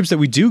 Any road trips that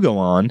we do go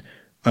on,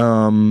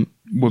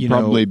 would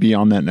probably be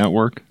on that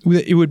network.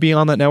 It would be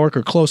on that network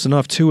or close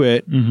enough to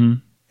it. Mm-hmm.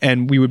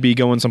 And we would be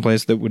going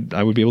someplace that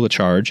I would be able to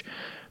charge.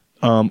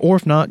 Or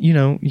if not, you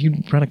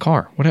rent a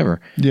car,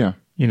 whatever. Yeah.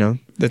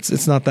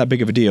 It's not that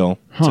big of a deal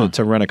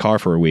to rent a car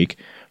for a week.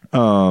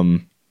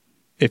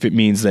 If it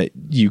means that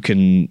you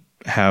can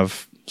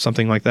have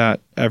something like that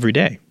every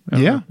day.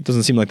 Yeah. It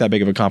doesn't seem like that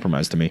big of a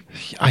compromise to me.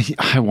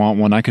 I want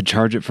one. I could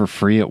charge it for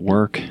free at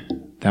work.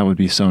 That would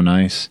be so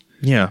nice.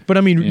 Yeah. But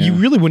I mean, you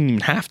really wouldn't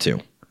even have to.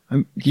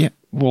 Yeah.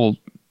 Well,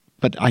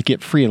 but I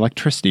get free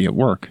electricity at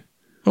work.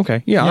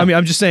 Okay. Yeah. I mean,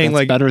 I'm just saying,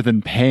 that's better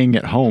than paying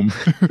at home.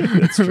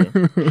 That's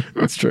true.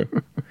 That's true.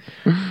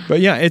 But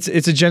yeah, it's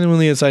a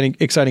genuinely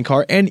exciting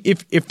car. And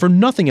if for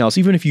nothing else,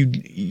 even if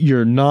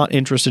you're not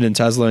interested in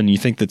Tesla and you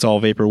think that's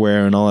all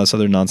vaporware and all this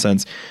other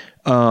nonsense,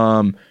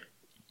 for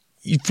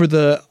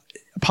the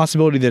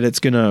possibility that it's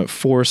going to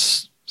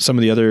force some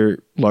of the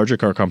other larger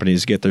car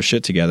companies to get their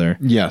shit together.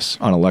 Yes.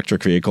 On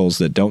electric vehicles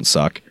that don't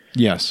suck.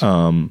 Yes.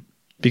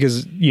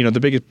 Because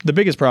the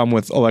biggest problem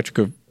with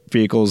electric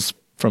vehicles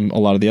from a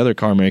lot of the other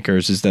car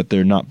makers is that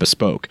they're not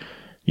bespoke.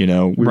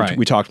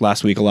 We talked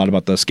last week a lot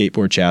about the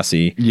skateboard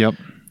chassis. Yep.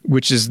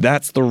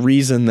 That's the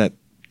reason that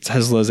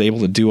Tesla is able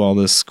to do all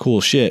this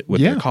cool shit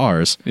with their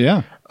cars.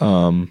 Yeah.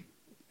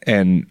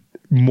 And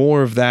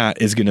more of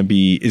that is going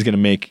to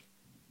make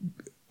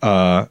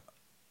a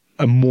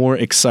more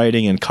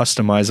exciting and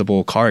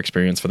customizable car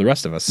experience for the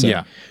rest of us.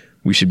 So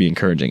we should be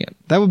encouraging it.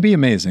 That would be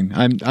amazing.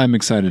 I'm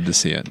excited to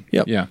see it.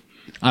 Yep. Yeah.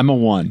 I'm a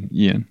 1,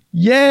 Ian.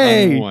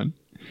 Yay! I'm a 1.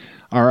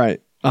 All right.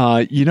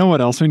 You know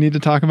what else we need to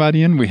talk about,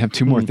 Ian? We have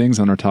 2 more things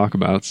on our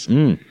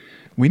talkabouts.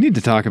 We need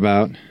to talk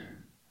about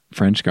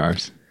French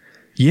cars.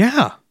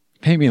 Yeah.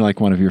 Paint me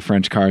like one of your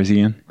French cars,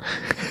 Ian.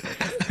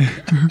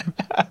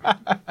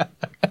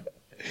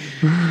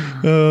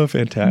 Oh,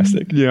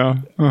 fantastic. Yeah.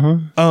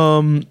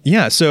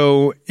 Yeah,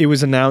 so it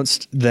was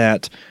announced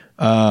that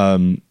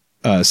Citroen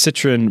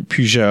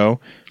Peugeot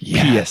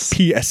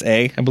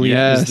PSA, I believe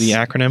is the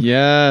acronym.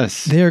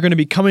 Yes. They are going to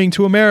be coming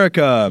to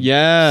America.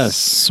 Yes.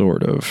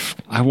 Sort of.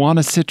 I want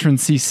a Citroen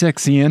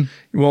C6, Ian.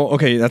 Well,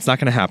 okay, that's not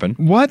going to happen.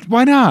 What?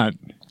 Why not?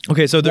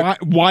 Okay, so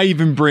why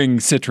even bring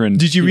Citroen?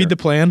 Did you read the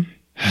plan?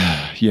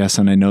 Yes,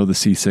 and I know the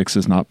C6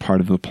 is not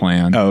part of the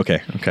plan. Oh,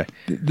 okay.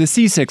 The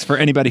C6, for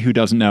anybody who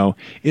doesn't know,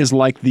 is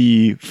like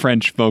the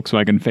French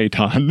Volkswagen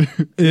Phaeton.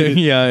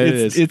 Yeah, it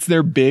is. It's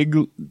their big,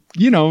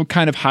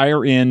 kind of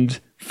higher end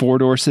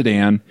 4-door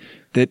sedan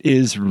that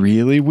is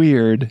really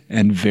weird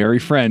and very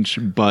French,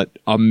 but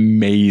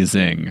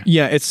amazing.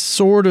 Yeah, it's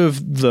sort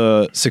of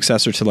the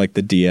successor to like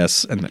the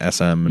DS and the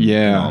SM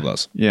and all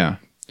those. Yeah.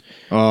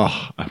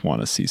 Oh, I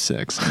want a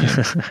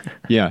C6.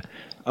 Yeah.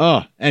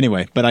 Oh,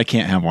 anyway, but I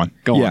can't have one.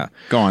 Go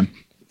on.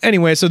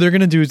 Anyway, so they're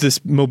going to do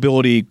this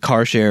mobility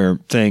car share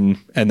thing,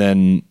 and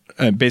then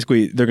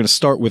basically they're going to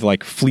start with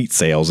like fleet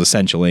sales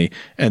essentially,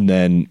 and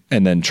then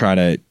try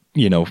to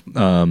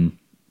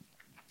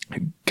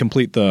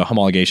complete the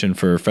homologation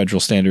for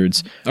federal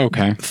standards.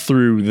 Okay.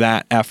 Through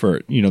that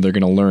effort, they're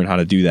going to learn how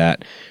to do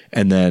that,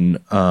 and then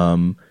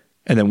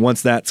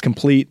once that's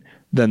complete,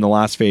 then the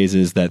last phase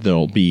is that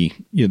they'll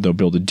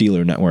build a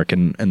dealer network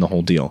and the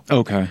whole deal.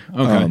 Okay.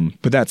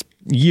 But that's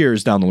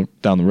years down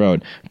the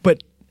road.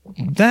 But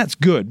that's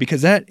good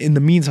because that in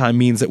the meantime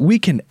means that we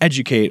can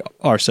educate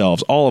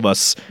ourselves, all of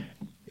us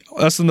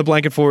in the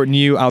blanket fort and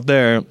you out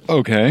there,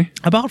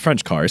 about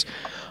French cars.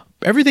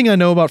 Everything I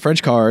know about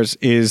French cars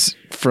is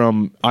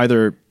from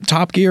either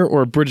Top Gear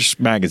or British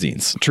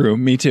magazines. True,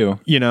 me too.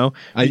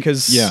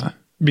 Because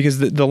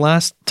the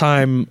last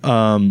time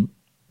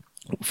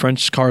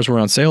French cars were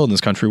on sale in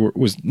this country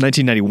was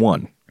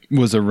 1991.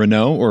 Was a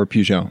Renault or a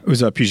Peugeot? It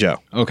was a Peugeot.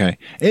 Okay.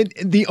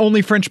 The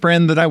only French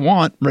brand that I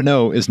want,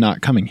 Renault, is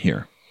not coming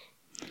here.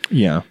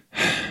 Yeah.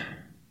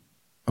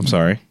 I'm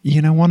sorry.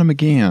 I want a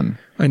Megane.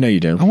 I know you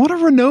do. I want a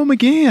Renault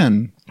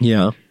Megane.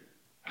 Yeah.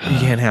 You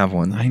can't have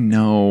one. I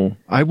know.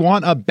 I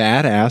want a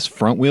badass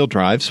front-wheel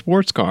drive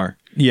sports car.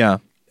 Yeah.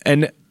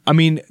 And I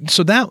mean,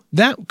 so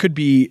that could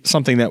be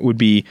something that would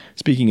be,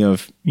 speaking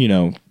of,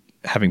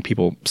 having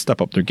people step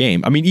up their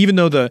game. I mean, even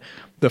though the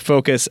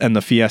Focus and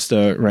the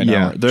Fiesta right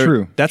now,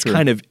 that's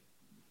kind of,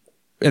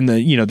 and the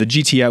the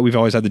GTI, we've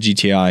always had the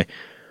GTI,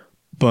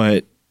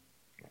 but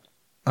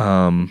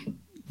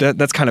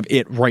that's kind of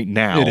it right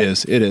now. It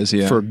is,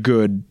 yeah. For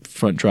good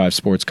front drive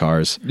sports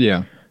cars.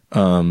 Yeah.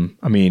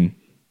 I mean,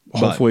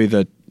 hopefully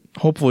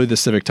the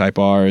Civic Type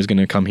R is going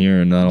to come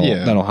here and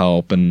that'll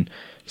help, and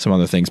some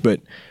other things. But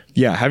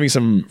yeah, having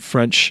some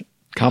French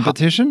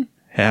competition,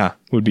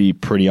 would be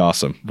pretty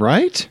awesome,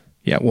 right?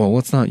 Yeah, well,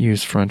 let's not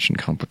use French in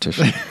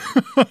competition.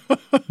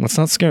 Let's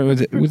not scare.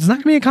 It's not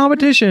going to be a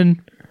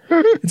competition.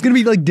 It's going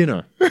to be like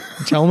dinner.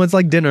 Tell them it's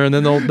like dinner, and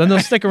then they'll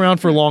stick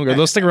around for longer.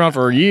 They'll stick around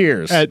for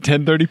years. At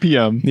 10:30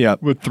 p.m. Yeah,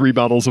 with 3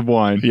 bottles of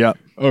wine. Yeah.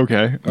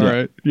 Okay. All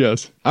right.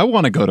 Yes. I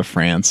want to go to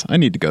France. I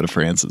need to go to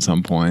France at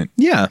some point.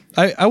 Yeah.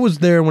 I was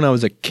there when I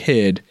was a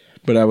kid,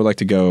 but I would like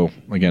to go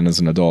again as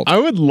an adult. I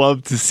would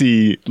love to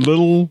see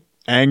little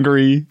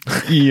angry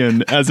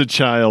Ian as a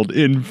child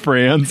in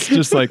France,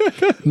 just like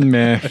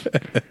meh.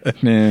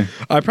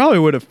 I probably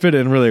would have fit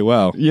in really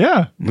well.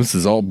 Yeah. This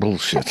is all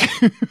bullshit.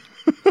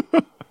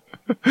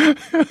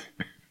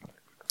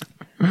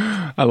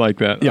 I like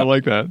that. Yeah. I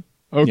like that.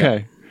 Okay.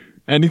 Yeah.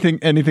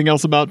 Anything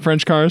else about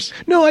French cars?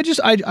 No, I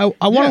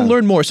want to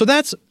learn more.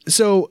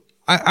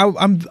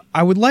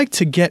 I would like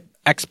to get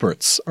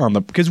experts on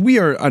because we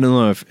are, I don't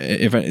know if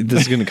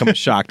this is going to come as a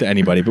shock to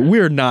anybody, but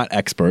we're not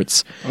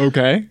experts.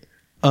 Okay.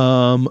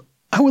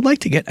 I would like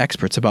to get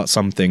experts about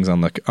some things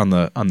on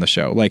the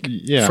show, like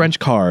French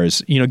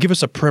cars. Give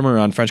us a primer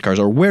on French cars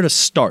or where to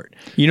start.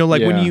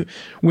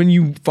 When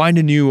you find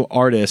a new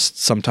artist,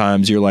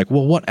 sometimes you're like,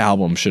 well, what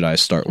album should I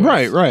start with?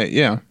 Right,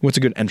 yeah. What's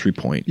a good entry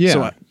point? Yeah,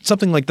 so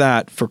something like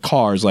that for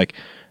cars, like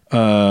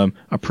a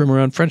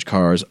primer on French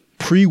cars,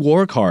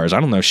 pre-war cars.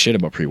 I don't know shit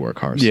about pre-war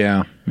cars.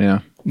 Yeah.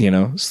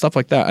 Stuff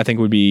like that. I think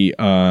would be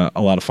a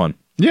lot of fun.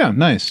 Yeah,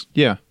 nice.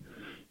 Yeah.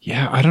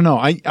 Yeah, I don't know.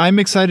 I'm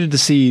excited to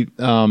see.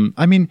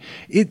 I mean,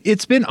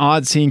 it's been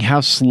odd seeing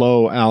how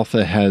slow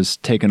Alpha has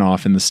taken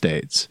off in the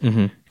States.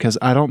 Because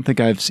I don't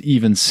think I've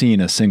even seen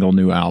a single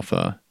new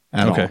Alpha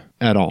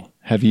at all.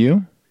 Have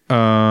you?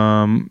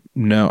 No,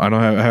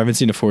 I haven't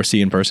seen a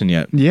 4C in person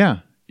yet. Yeah.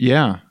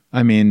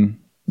 I mean,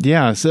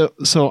 yeah.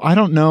 So I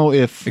don't know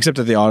if except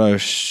at the auto.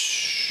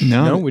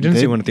 No, we didn't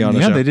see one at the auto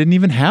show. Yeah, they didn't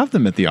even have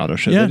them at the auto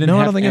show. Yeah, I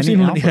don't think I've seen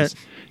one yet.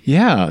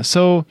 Yeah,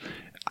 so.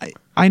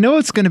 I know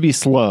it's going to be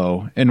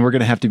slow, and we're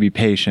going to have to be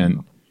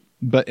patient.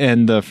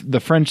 And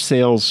the French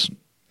sales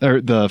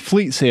or the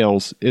fleet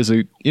sales is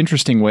an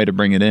interesting way to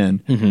bring it in.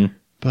 Mm-hmm.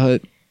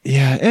 But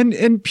yeah, and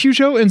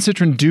Peugeot and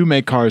Citroen do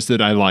make cars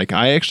that I like.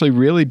 I actually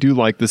really do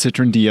like the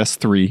Citroen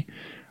DS3.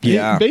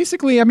 Yeah.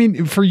 Basically, I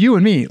mean, for you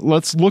and me,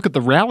 let's look at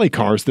the rally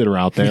cars that are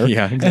out there.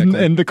 Yeah,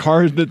 exactly. And the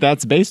car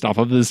that's based off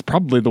of is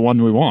probably the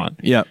one we want.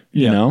 Yeah,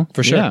 you know,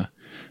 for sure. Yeah.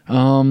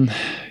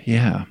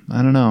 Yeah,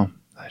 I don't know.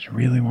 I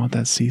really want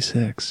that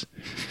C6.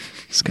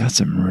 It's got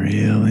some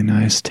really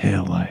nice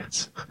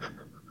taillights.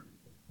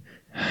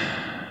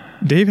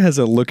 Dave has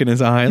a look in his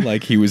eye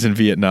like he was in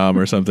Vietnam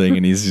or something,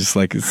 and he's just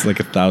like, it's like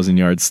a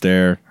 1,000-yard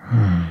stare.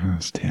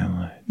 Those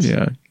taillights.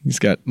 Yeah, he's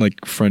got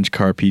like French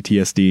car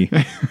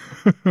PTSD.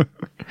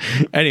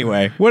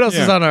 Anyway, what else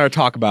is on our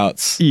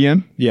talkabouts?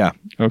 Ian? Yeah.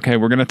 Okay,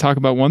 we're going to talk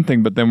about one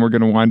thing, but then we're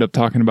going to wind up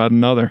talking about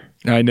another.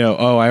 I know.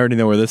 Oh, I already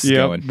know where this is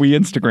going. We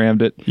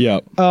Instagrammed it.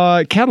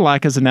 Yep.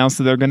 Cadillac has announced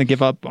that they're going to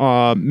give up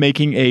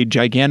making a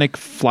gigantic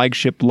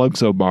flagship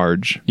Luxo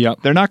barge.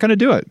 Yep. They're not going to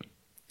do it.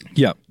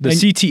 Yep. The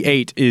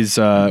CT8 is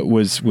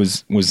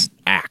was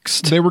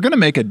axed. They were going to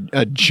make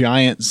a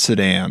giant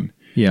sedan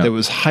that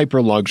was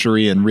hyper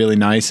luxury and really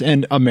nice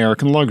and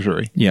American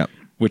luxury. Yeah.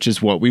 Which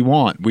is what we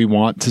want. We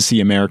want to see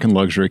American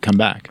luxury come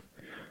back.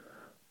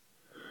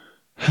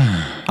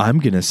 I'm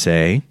going to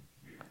say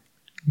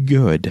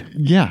good.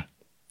 Yeah.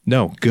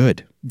 No,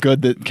 good.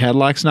 Good that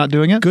Cadillac's not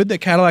doing it? Good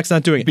that Cadillac's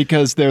not doing it.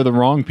 Because they're the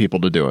wrong people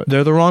to do it.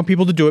 They're the wrong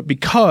people to do it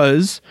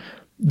because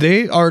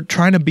they are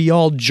trying to be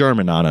all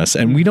German on us,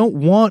 and we don't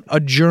want a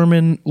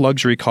German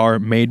luxury car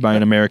made by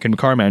an American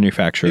car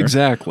manufacturer.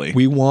 Exactly.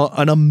 We want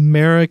an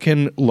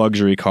American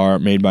luxury car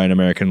made by an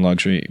American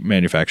luxury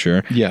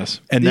manufacturer.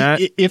 Yes. And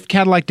that if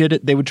Cadillac did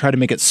it, they would try to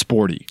make it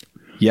sporty.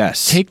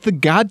 Yes. Take the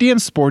goddamn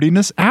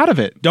sportiness out of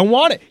it. Don't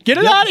want it. Get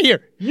it out of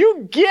here.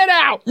 You get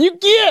out. You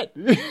get.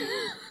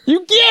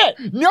 You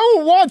get. No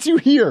one wants you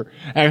here.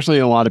 Actually,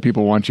 a lot of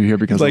people want you here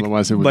because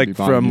otherwise it would be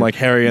bothering from you. like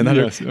Harry and the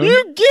Yes.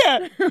 You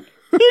get.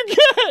 You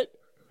get.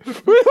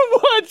 We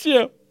don't want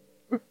you.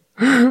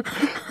 You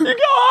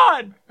go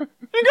on.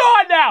 You go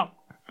on now.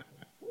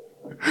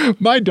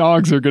 My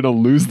dogs are going to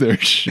lose their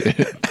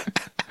shit.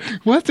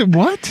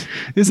 What?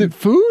 Is it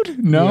food?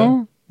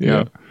 No.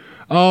 Yeah.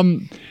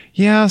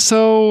 Yeah,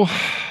 so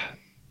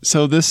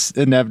this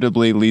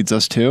inevitably leads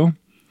us to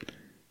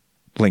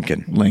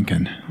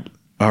Lincoln.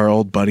 Our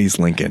old buddies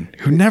Lincoln,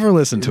 who never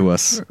listened to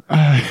us.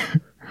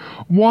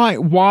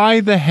 Why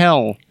the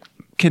hell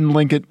can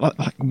Lincoln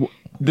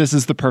this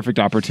is the perfect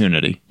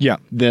opportunity. Yeah.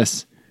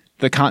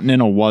 The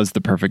Continental was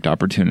the perfect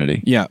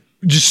opportunity. Yeah.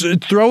 Just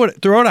throw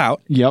it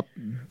out. Yep.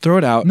 Throw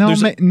it out. No,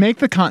 make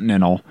the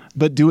Continental,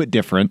 but do it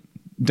different.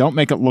 Don't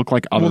make it look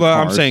like other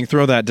cars. I'm saying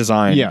throw that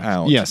design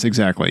out. Yes,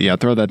 exactly. Yeah,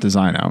 throw that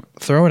design out.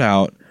 Throw it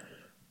out.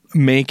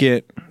 Make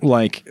it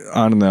like,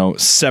 I don't know,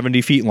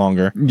 70 feet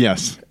longer.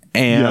 Yes.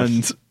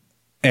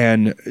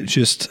 And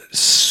just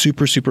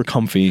super, super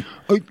comfy.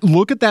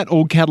 Look at that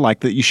old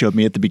Cadillac that you showed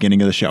me at the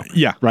beginning of the show.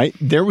 Yeah. Right?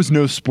 There was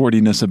no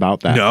sportiness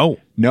about that.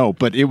 No,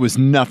 but it was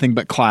nothing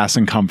but class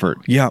and comfort.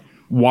 Yeah.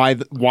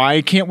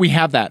 Why can't we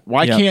have that?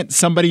 Why can't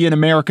somebody in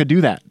America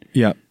do that?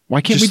 Yeah. Why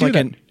can't we do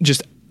that?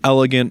 Just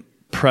elegant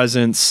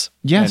presence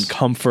and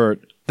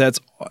comfort. That's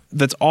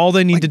all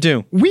they need to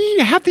do. We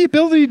have the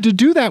ability to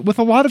do that with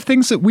a lot of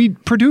things that we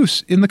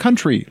produce in the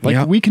country.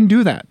 We can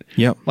do that.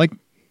 Yeah. Like,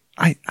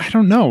 I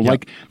don't know. Yep.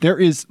 Like, there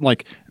is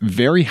like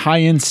very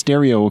high-end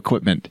stereo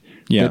equipment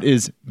that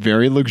is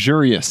very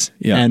luxurious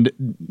and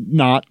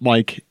not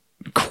like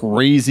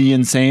crazy,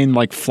 insane,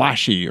 like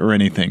flashy or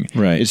anything.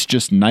 Right. It's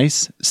just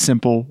nice,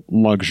 simple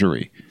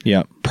luxury.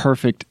 Yeah.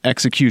 Perfect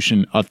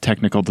execution of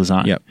technical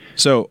design. Yeah.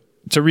 So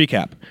to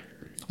recap,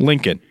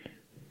 Lincoln,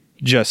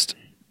 just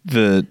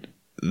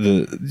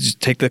just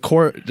take the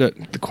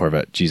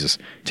Corvette, Jesus.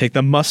 Take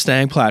the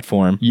Mustang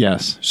platform.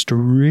 Yes. Stretch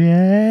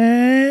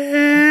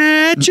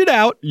it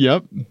out.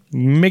 Yep.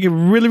 Make it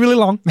really, really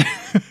long.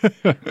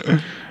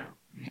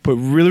 Put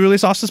really, really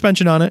soft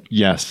suspension on it.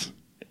 Yes.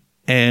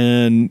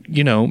 And,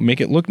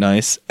 make it look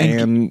nice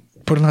and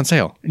put it on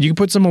sale. You can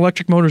put some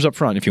electric motors up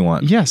front if you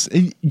want. Yes.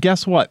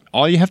 Guess what?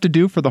 All you have to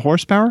do for the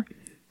horsepower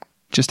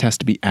just has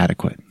to be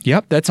adequate.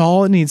 Yep. That's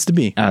all it needs to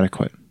be.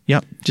 Adequate.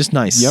 Yep. Just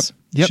nice. Yep.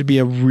 Should be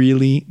a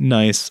really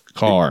nice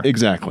car.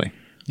 Exactly.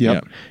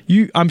 Yep.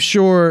 I'm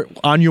sure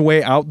on your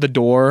way out the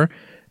door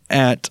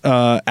at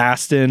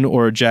Aston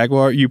or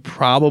Jaguar, you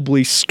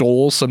probably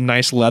stole some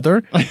nice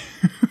leather.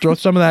 Throw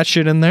some of that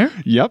shit in there.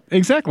 Yep.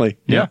 Exactly.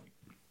 Yeah.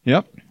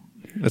 Yep.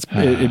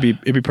 It'd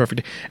be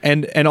perfect.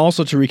 And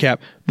also to recap,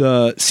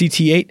 the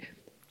CT8.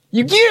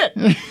 You get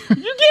out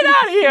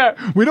of here.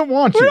 We don't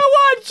want you. We don't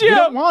want you. We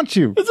don't want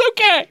you. It's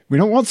okay. We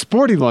don't want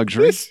sporty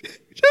luxury.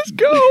 Just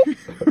go.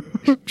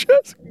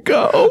 Just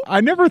go.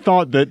 I never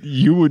thought that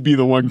you would be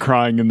the one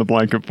crying in the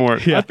blanket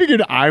fort. Yeah. I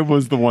figured I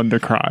was the one to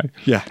cry.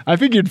 Yeah. I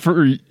figured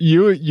for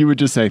you would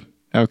just say,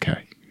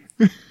 okay.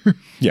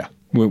 Yeah.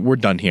 We're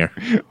done here.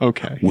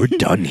 Okay. We're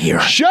done here.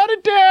 Shut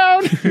it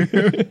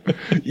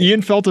down.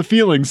 Ian felt a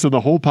feeling, so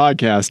the whole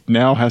podcast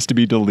now has to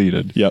be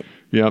deleted. Yep.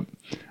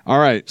 All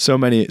right. So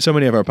many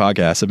of our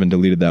podcasts have been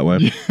deleted that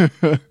way.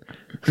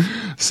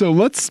 So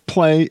let's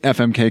play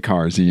FMK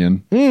cars,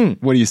 Ian.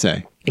 What do you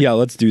say? Yeah,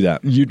 let's do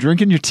that. You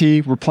drinking your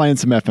tea, we're playing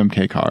some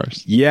FMK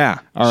cars.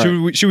 Yeah. All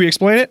right. Should we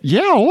explain it?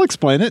 Yeah, I'll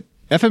explain it.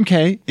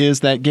 FMK is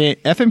that game.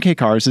 FMK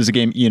Cars is a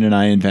game Ian and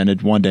I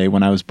invented one day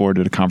when I was bored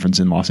at a conference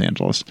in Los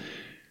Angeles.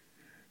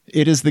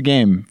 It is the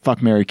game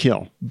Fuck, Marry,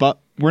 Kill. But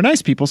we're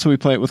nice people, so we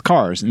play it with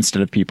cars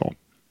instead of people.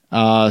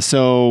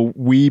 So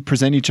we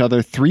present each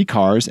other 3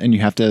 cars, and you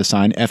have to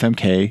assign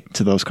FMK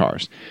to those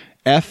cars.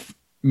 F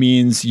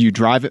means you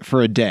drive it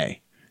for a day.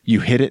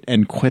 You hit it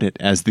and quit it,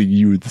 as the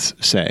youths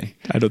say.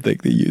 I don't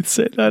think the youths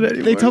say that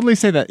anymore. They totally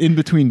say that in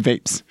between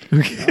vapes.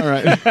 Okay. All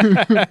right.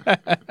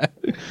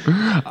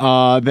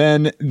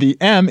 Then the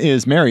M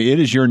is Mary. It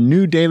is your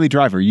new daily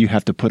driver. You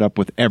have to put up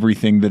with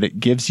everything that it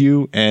gives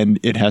you, and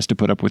it has to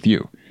put up with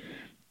you.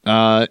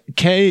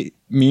 K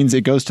means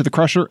it goes to the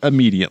crusher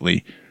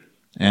immediately.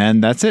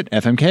 And that's it.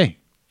 FMK.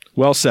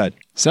 Well said.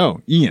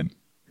 So, Ian,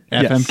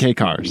 FMK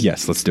cars.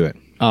 Yes, let's do it.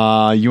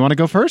 You want to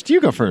go first? You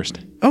go first.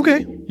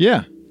 Okay.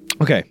 Yeah.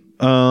 Okay.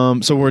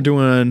 So we're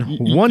doing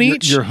one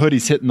each. Your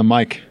hoodie's hitting the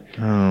mic.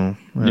 Oh,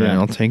 yeah.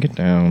 I'll take it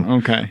down.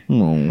 Okay.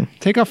 Oh.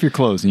 Take off your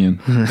clothes, Ian.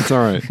 It's all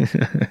right.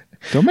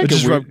 Don't make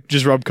it weird.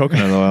 Just rub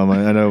coconut oil.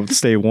 I know.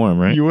 Stay warm,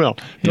 right? You will.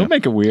 Don't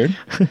make it weird.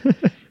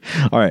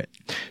 All right.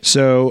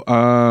 So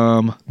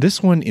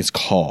this one is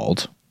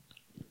called.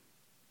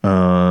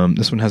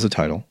 This one has a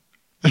title.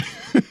 Is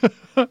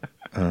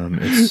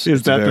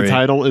that the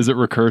title? Is it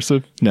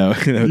recursive? No,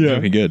 that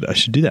would be good. I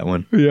should do that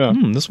one. Yeah.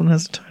 This one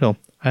has a title.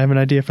 I have an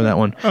idea for that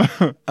one.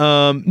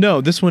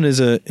 No, this one is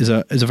a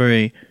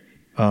very,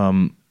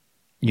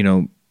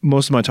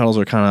 most of my titles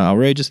are kind of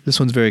outrageous. This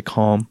one's very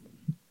calm,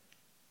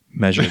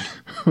 measured.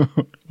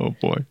 Oh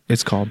boy.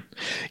 It's called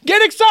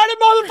Get Excited,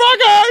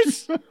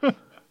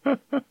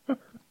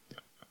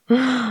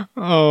 Motherfuckers!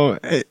 Oh,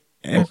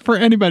 for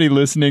anybody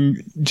listening,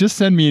 just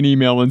send me an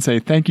email and say,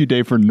 thank you,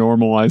 Dave, for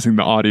normalizing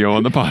the audio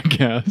on the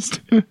podcast.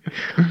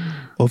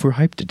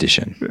 Overhyped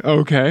edition.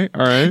 Okay.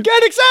 All right.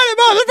 Get excited,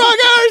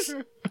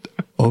 motherfuckers!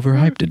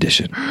 Overhyped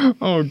edition.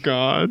 Oh,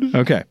 God.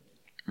 Okay.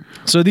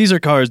 So these are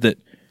cars that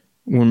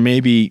were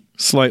maybe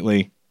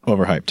slightly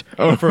overhyped.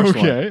 Oh, the first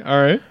okay. one.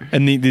 All right.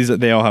 And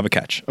they all have a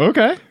catch.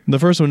 Okay. The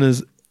first one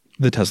is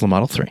the Tesla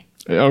Model 3.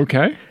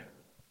 Okay.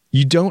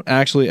 You don't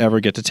actually ever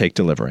get to take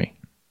delivery.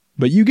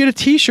 But you get a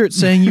T-shirt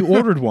saying you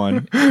ordered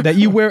one that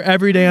you wear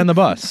every day on the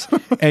bus.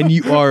 And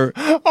you are...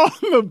 On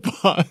the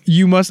bus.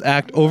 You must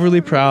act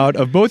overly proud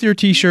of both your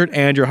T-shirt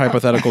and your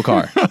hypothetical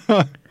car.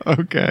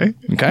 Okay.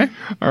 Okay?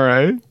 All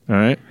right. All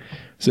right.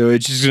 So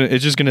it's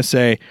just gonna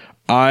say,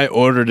 I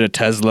ordered a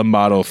Tesla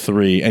Model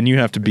 3. And you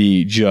have to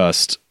be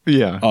just...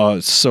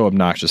 so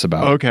obnoxious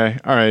about it. Okay.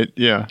 All right.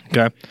 Yeah.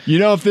 Okay. You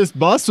know, if this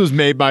bus was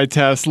made by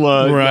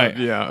Tesla. Right.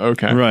 Yeah.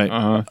 Okay. Right.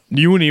 Uh-huh.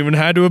 You wouldn't even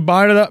had to have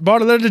bought it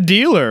at the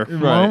dealer.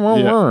 Right.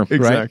 Yeah.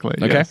 Exactly.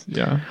 Right? Okay. Yes.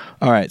 Yeah.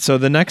 All right. So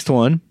the next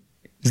one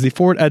is the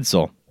Ford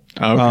Edsel.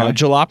 Okay.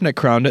 Jalopnik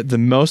crowned it the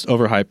most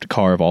overhyped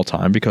car of all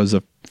time because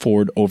of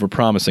Ford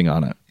overpromising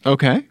on it.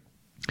 Okay.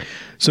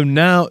 So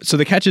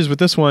the catch is with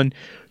this one,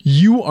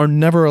 you are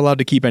never allowed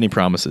to keep any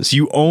promises.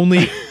 You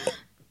only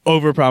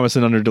overpromise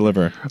and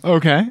underdeliver.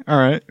 Okay. All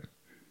right.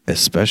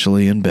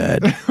 Especially in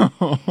bed.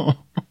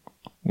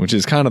 Which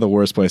is kind of the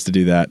worst place to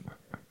do that.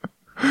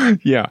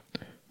 Yeah.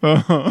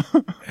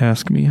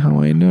 Ask me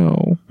how I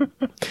know.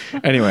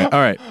 Anyway, all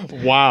right.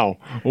 Wow.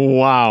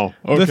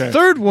 Okay. The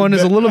third one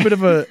is a little bit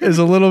of an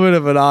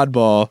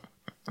oddball.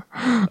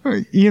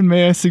 Ian,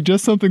 may I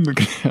suggest something that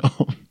can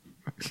help?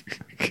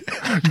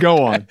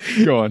 Go on.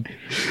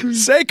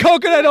 Say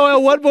coconut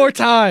oil one more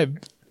time.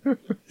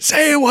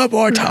 Say it one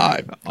more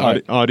time.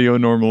 Audio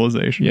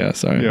normalization. Yeah,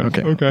 sorry. Yeah.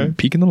 Okay. Okay.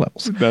 Peaking the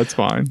levels. That's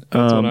fine.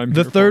 That's what I'm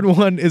the here third for.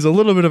 one is a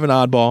little bit of an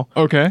oddball.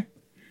 Okay.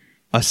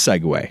 A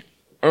Segway.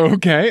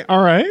 Okay.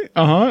 All right.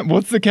 Uh-huh.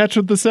 What's the catch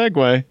with the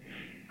Segway?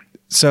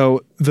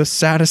 So the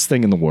saddest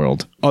thing in the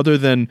world, other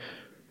than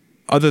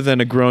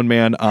a grown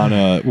man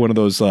on one of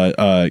those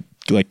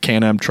like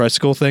Can-Am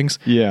tricycle things,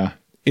 Yeah.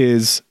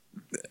 is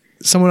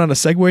someone on a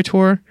Segway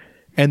tour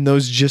and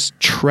those just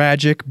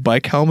tragic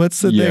bike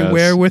helmets that they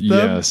wear with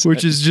them,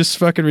 which is just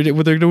fucking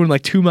ridiculous. They're doing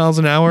like 2 miles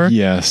an hour.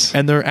 Yes.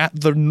 And they're at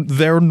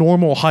their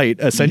normal height,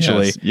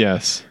 essentially.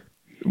 Yes.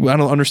 I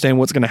don't understand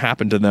what's going to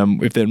happen to them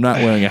if they're not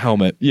wearing a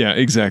helmet. Yeah,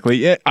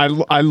 exactly.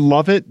 I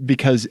love it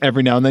because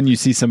every now and then you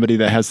see somebody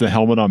that has the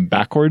helmet on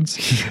backwards.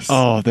 Yes.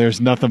 Oh,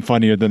 there's nothing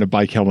funnier than a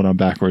bike helmet on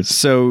backwards.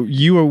 So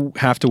you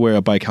have to wear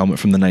a bike helmet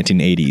from the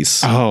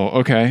 1980s. Oh,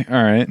 okay.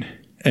 All right.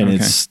 And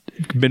it's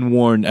been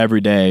worn every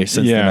day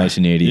since the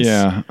 1980s.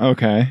 Yeah.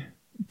 Okay.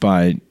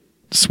 By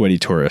sweaty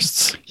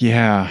tourists.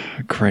 Yeah.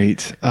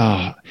 Great.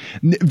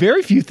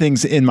 Very few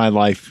things in my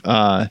life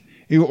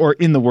or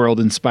in the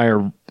world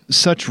inspire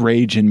such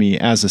rage in me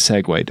as a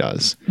Segway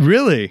does.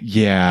 Really?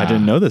 Yeah. I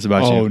didn't know this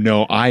about you. Oh,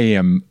 no.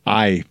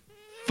 I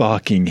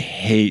fucking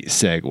hate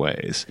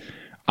Segways.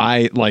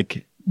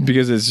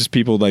 Because it's just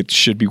people like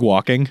should be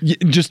walking.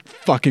 Just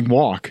fucking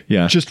walk.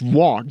 Yeah. Just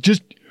walk.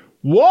 Just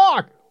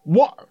walk.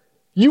 Walk.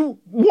 You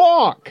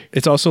walk.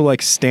 It's also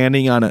like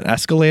standing on an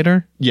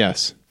escalator.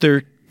 Yes.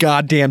 They're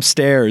goddamn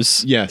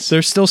stairs. Yes.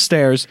 They're still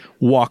stairs.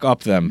 Walk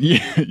up them.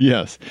 Yeah.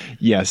 Yes.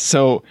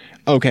 So,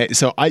 okay.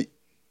 So I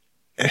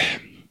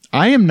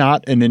am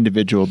not an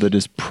individual that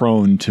is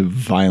prone to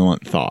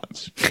violent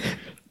thoughts.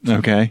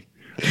 Okay.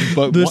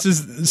 But this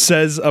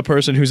says a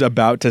person who's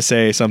about to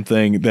say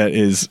something that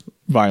is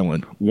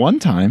violent. One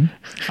time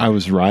I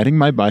was riding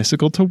my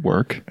bicycle to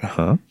work.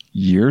 Uh-huh.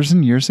 years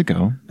and years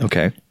ago.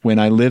 Okay. When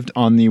I lived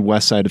on the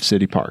west side of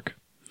City Park.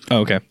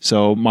 Oh, okay.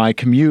 So my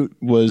commute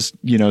was,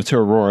 to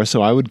Aurora.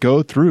 So I would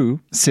go through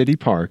City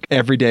Park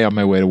every day on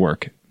my way to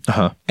work.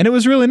 Uh-huh. And it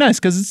was really nice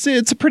because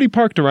it's a pretty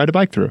park to ride a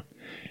bike through.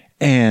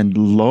 And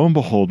lo and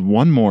behold,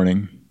 one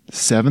morning,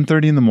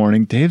 7:30 in the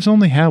morning, Dave's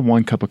only had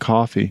one cup of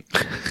coffee.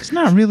 He's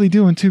not really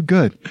doing too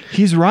good.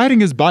 He's riding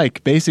his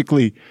bike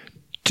basically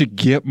to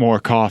get more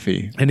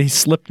coffee. And he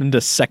slipped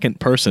into second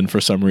person for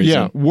some reason.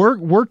 Yeah,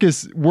 work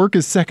is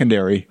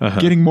secondary.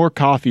 Getting more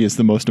coffee is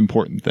the most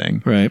important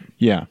thing. Right.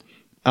 Yeah.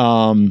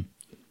 And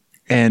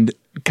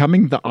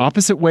coming the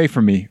opposite way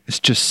from me is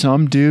just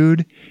some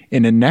dude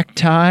in a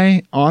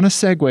necktie on a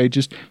Segway,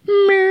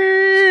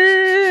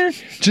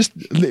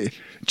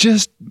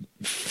 just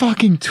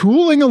fucking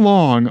tooling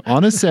along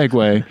on a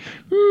Segway.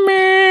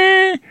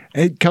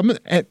 And coming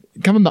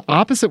the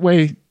opposite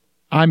way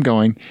I'm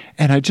going,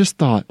 and I just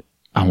thought,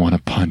 I want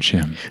to punch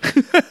him.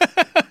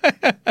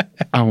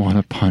 I want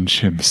to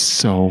punch him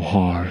so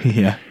hard.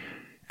 Yeah.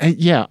 And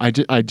yeah, I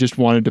just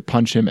wanted to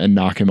punch him and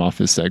knock him off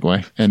his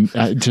Segway. And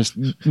just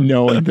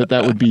knowing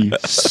that would be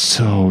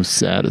so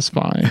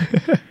satisfying.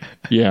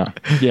 Yeah.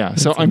 Yeah.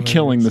 So I'm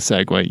killing the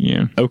Segway,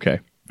 Ian. Okay.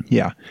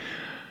 Yeah.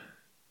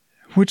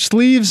 Which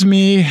leaves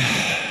me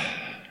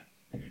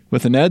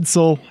with an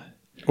Edsel.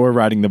 Or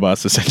riding the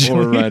bus, essentially.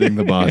 Or riding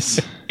the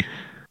bus.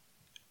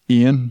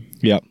 Ian?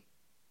 Yep.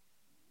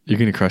 You're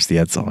going to crush the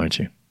Edsel, aren't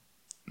you?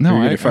 No,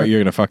 you're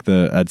going to fuck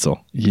the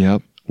Edsel.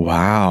 Yep.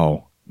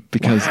 Wow.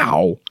 Because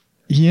wow.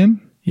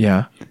 Ian?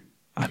 Yeah.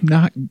 I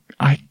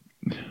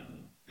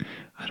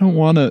don't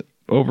want to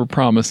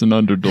overpromise and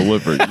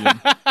underdeliver, Ian.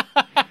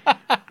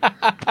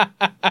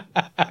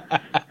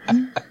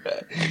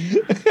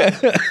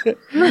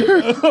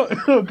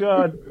 Oh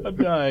God, I'm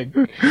dying.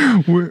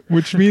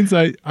 Which means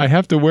I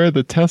have to wear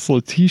the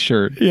Tesla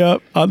t-shirt.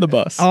 Yep, on the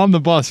bus. On the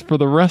bus for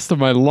the rest of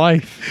my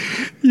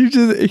life.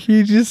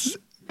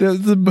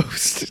 The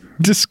most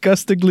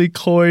disgustingly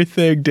coy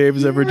thing Dave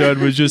has ever done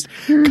was just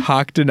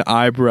cocked an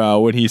eyebrow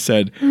when he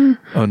said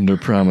under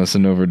promise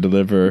and over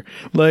deliver.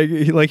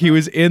 Like he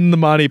was in the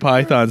Monty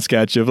Python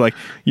sketch of like,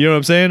 you know what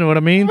I'm saying? Know what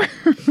I mean?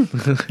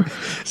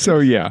 So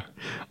yeah,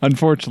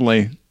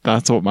 unfortunately,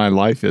 that's what my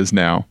life is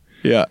now.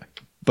 Yeah.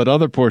 But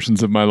other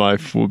portions of my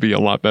life will be a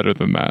lot better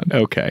than that.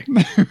 Okay.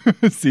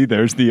 See,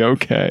 there's the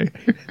okay.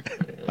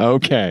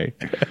 Okay.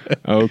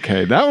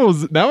 Okay. That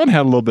one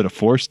had a little bit of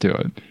force to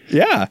it.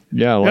 Yeah.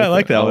 Yeah. I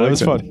like that one. That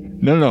was fun.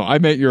 No. I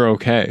meant you're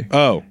okay.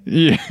 Oh.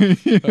 Yeah.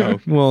 Oh.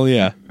 Well,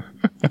 yeah.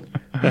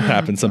 That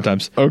happens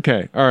sometimes.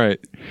 Okay. All right.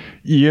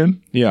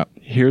 Ian. Yeah.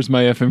 Here's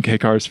my FMK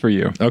cars for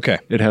you. Okay.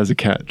 It has a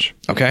catch.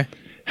 Okay.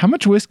 How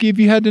much whiskey have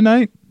you had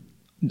tonight?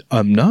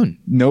 None.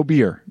 No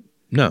beer.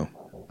 No.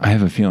 I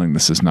have a feeling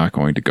this is not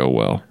going to go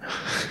well.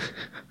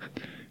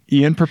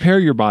 Ian, prepare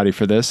your body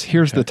for this.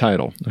 Here's the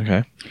title.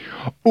 Okay.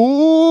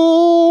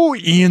 Ooh,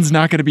 Ian's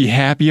not going to be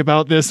happy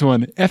about this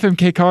one.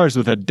 FMK cars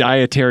with a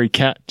dietary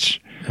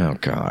catch. Oh,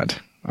 God.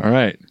 All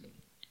right.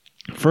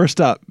 First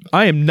up.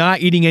 I am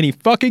not eating any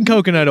fucking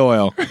coconut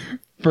oil.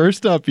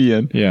 First up,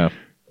 Ian. Yeah.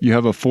 You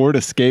have a Ford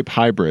Escape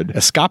Hybrid.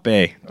 Escape.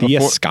 The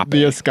Escape.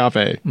 The Escape.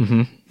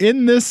 Mm-hmm.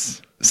 In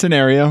this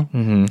scenario,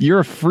 you're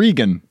a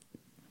freegan.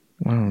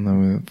 I don't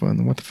know.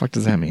 What the fuck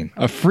does that mean?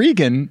 A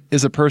freegan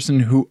is a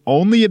person who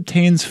only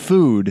obtains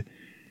food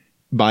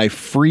by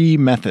free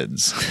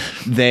methods.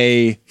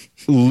 They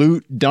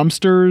loot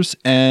dumpsters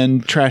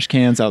and trash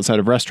cans outside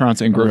of restaurants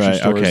and grocery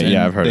stores. Okay,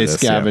 yeah, I've heard of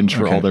this. They scavenge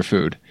for all their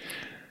food.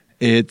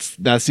 That's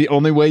the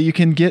only way you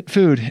can get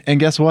food. And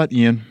guess what,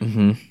 Ian?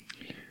 Mm-hmm.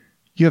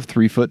 You have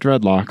 3-foot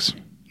dreadlocks.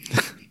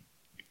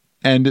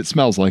 And it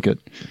smells like it.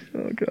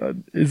 Oh,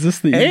 God. Is this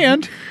the...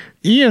 And,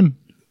 Ian...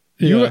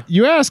 Yeah.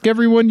 You ask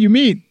everyone you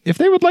meet if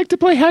they would like to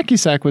play hacky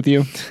sack with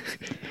you.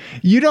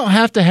 You don't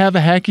have to have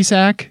a hacky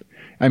sack.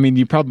 I mean,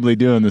 you probably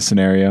do in this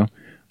scenario,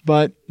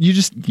 but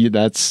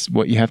that's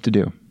what you have to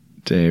do.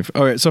 Dave.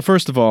 All right. So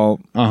first of all,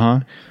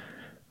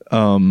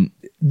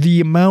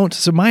 the amount.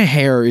 So my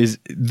hair is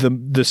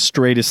the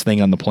straightest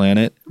thing on the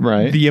planet.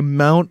 Right. The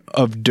amount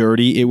of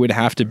dirty it would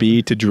have to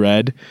be to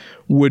dread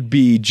would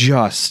be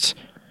just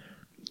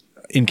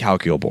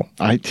incalculable.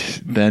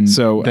 Then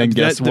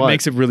guess what? That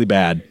makes it really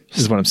bad.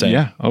 Is what I'm saying.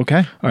 Yeah.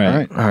 Okay. All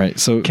right.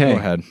 So go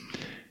ahead.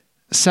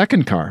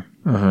 Second car.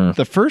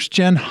 The first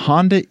gen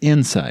Honda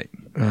Insight.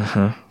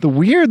 The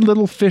weird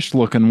little fish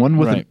looking one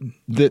with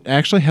that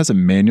actually has a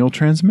manual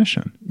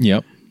transmission.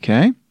 Yep.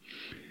 Okay.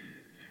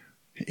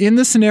 In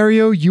this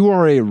scenario, you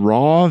are a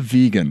raw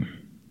vegan.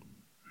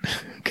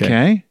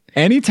 Okay.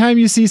 Anytime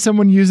you see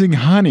someone using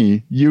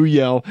honey, you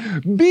yell,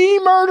 "Bee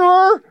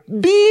murderer!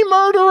 Bee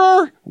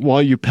murderer!"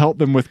 while you pelt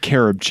them with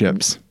carob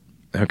chips.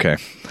 Okay.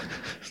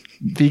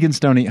 Vegans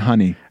don't eat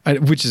honey.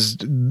 Which is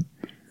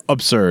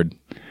absurd.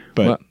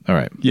 But all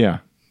right.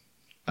 Yeah.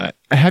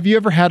 Have you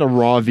ever had a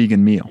raw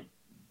vegan meal?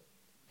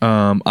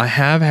 I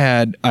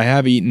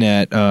have eaten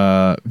at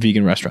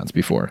vegan restaurants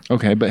before.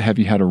 Okay, but have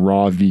you had a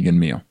raw vegan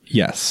meal?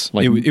 Yes.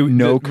 Like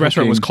the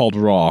restaurant was called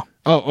Raw.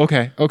 Oh,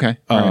 okay. Okay.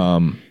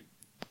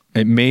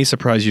 It may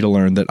surprise you to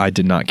learn that I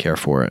did not care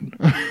for it.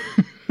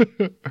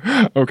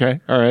 Okay.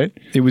 All right.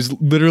 It was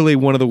literally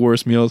one of the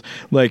worst meals.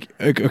 Like,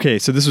 okay,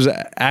 so this was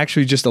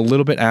actually just a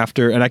little bit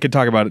after, and I could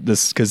talk about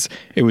this because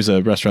it was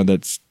a restaurant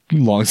that's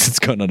long since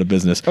gone out of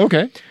business.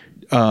 Okay.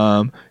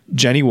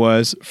 Jenny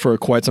was, for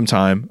quite some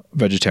time,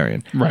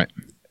 vegetarian. Right.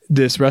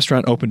 This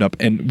restaurant opened up,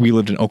 and we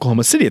lived in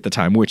Oklahoma City at the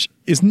time, which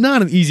is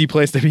not an easy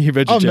place to be a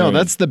vegetarian. Oh, no,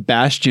 that's the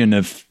bastion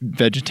of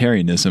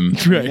vegetarianism.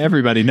 Right.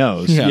 Everybody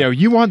knows. Yeah. You know,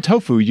 you want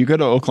tofu, you go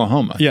to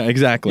Oklahoma. Yeah,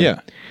 exactly.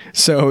 Yeah.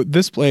 So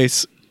this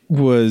place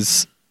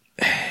was...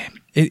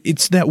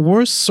 It's that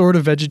worst sort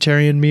of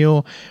vegetarian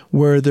meal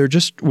where they're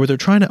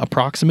trying to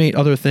approximate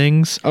other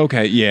things.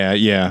 Okay,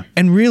 yeah.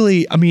 And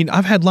really, I mean,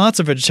 I've had lots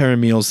of vegetarian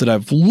meals that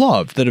I've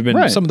loved, that have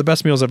been some of the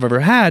best meals I've ever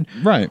had.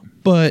 Right.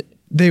 But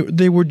they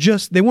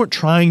weren't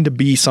trying to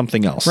be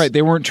something else. Right.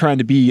 They weren't trying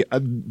to be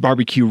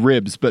barbecue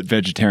ribs, but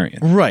vegetarian.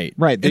 Right.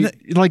 Right. They,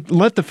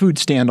 let the food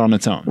stand on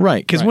its own.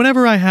 Right. Because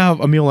whenever I have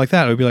a meal like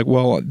that, I would be like,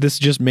 well, this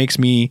just makes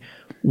me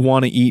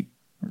want to eat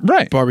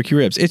barbecue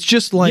ribs. It's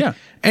just like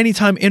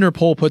anytime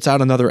Interpol puts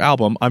out another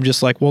album, I'm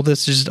just like, well,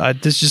 this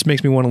just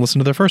makes me want to listen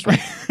to their first one.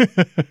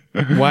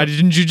 Why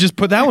didn't you just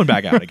put that one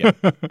back out again?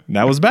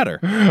 That was better.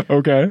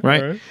 Okay.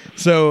 Right.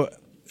 So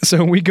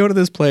we go to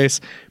this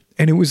place,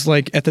 and it was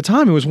like, at the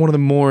time, it was one of the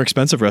more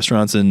expensive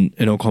restaurants in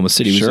Oklahoma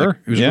City. It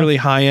was really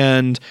high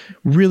end,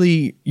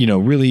 really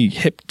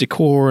hip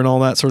decor and all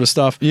that sort of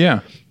stuff.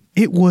 Yeah.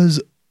 It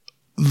was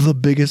the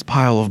biggest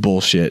pile of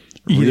bullshit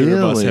either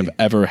of us have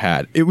ever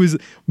had. It was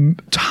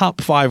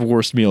top 5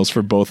 worst meals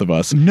for both of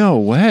us. No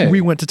way. We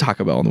went to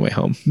Taco Bell on the way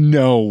home.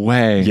 No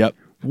way. Yep.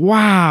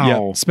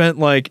 Wow. Yep. Spent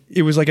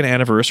it was like an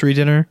anniversary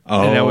dinner.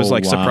 And I was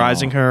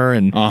surprising her.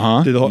 And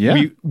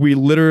we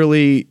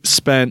literally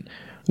spent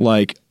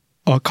like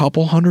a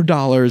couple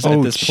 $100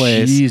 at this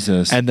place.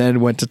 Jesus. And then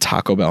went to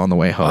Taco Bell on the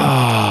way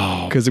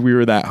home. Because we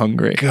were that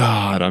hungry.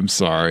 God, I'm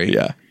sorry.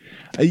 Yeah.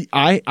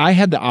 I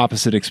had the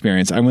opposite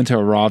experience. I went to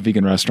a raw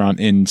vegan restaurant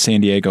in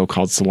San Diego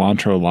called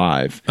Cilantro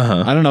Live.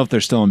 I don't know if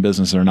they're still in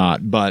business or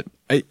not, but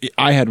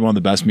I had one of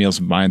the best meals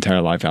of my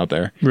entire life out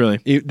there. Really?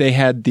 They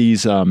had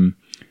these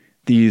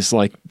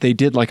like, they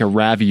did like a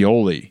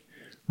ravioli,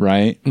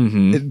 right?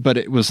 Mm-hmm. But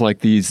it was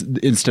like these,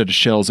 instead of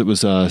shells, it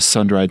was a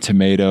sun-dried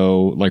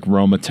tomato, like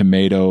Roma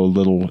tomato,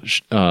 little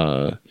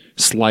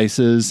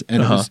slices.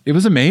 And it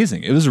was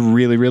amazing. It was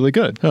really, really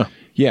good. Huh.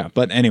 Yeah,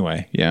 but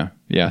anyway, yeah.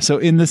 So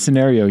in this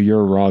scenario, you're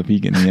a raw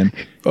vegan, Ian.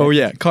 Oh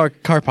yeah, car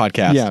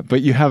podcast. Yeah,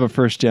 but you have a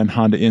first-gen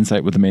Honda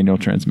Insight with a manual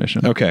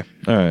transmission. Okay,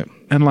 all right.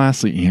 And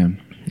lastly,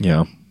 Ian.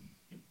 Yeah.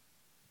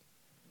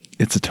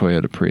 It's a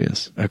Toyota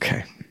Prius.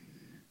 Okay.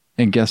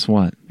 And guess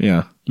what?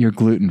 Yeah. You're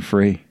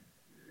gluten-free.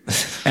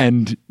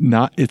 And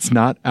it's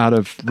not out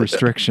of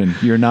restriction.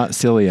 You're not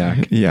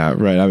celiac. Yeah,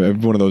 right.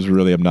 I'm one of those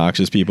really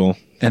obnoxious people.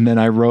 And then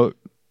I wrote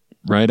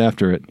right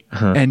after it,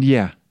 and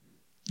yeah,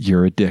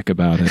 you're a dick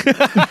about it.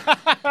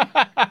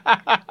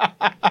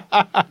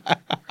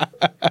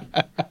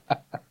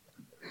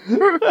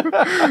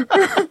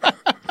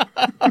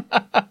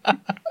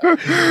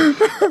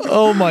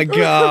 Oh my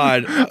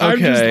God.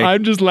 Okay.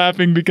 I'm just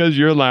laughing because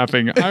you're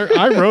laughing.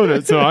 I wrote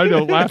it, so I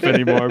don't laugh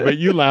anymore, but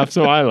you laugh,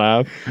 so I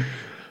laugh.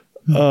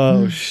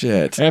 Oh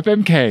shit.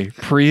 FMK,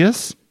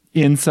 Prius,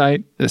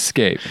 Insight,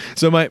 Escape.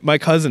 So my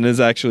cousin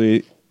is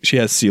actually, she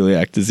has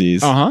celiac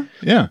disease.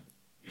 Yeah.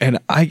 And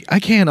I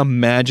can't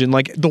imagine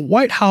like the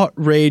white hot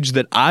rage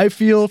that I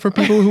feel for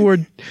people who are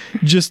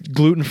just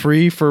gluten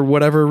free for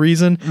whatever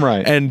reason.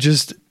 Right. And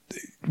just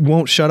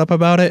won't shut up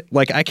about it.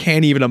 Like I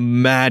can't even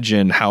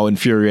imagine how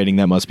infuriating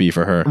that must be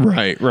for her.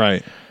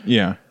 Right.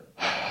 Yeah.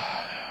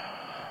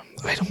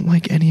 I don't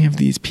like any of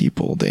these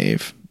people,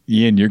 Dave.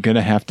 Ian, you're going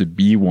to have to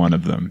be one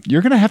of them.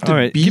 You're going to have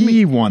to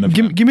be one of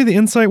them. Give me the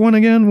Insight one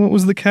again. What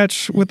was the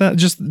catch with that?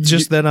 Just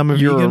that I'm a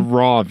vegan? You're a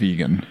raw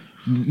vegan.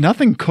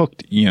 Nothing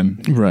cooked,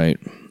 Ian. Right.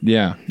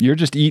 Yeah. You're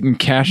just eating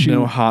cashew.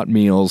 No hot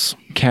meals.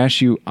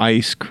 Cashew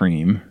ice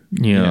cream.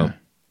 Yeah.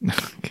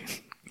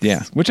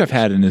 Yeah. Which I've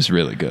had and is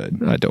really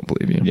good. I don't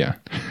believe you. Yeah.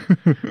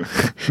 I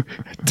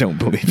don't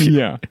believe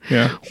you.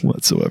 Yeah.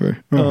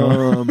 Whatsoever.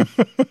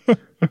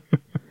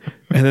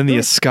 And then the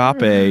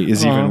escape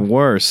is even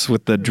worse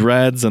with the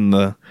dreads and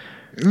the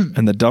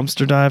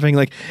dumpster diving.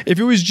 Like if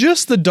it was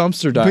just the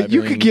dumpster diving, but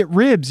you could get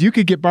ribs. You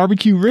could get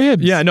barbecue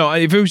ribs. Yeah, no.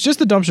 If it was just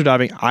the dumpster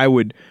diving, I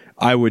would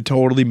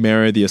totally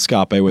marry the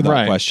escape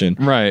without question.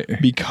 Right.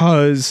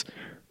 Because,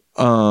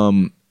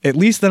 at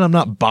least then I'm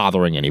not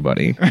bothering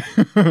anybody.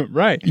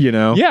 Right. You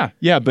know.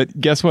 Yeah. But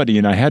guess what,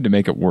 Ian? I had to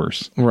make it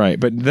worse. Right.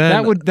 But then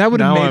that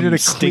would have made it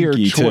a clear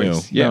too.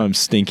 choice. Yeah. Now I'm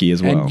stinky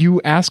as well. And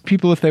you ask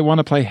people if they want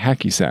to play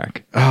hacky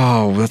sack.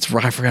 Oh, that's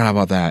right. I forgot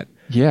about that.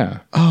 Yeah.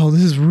 Oh,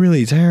 this is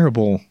really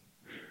terrible.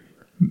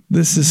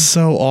 This is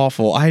so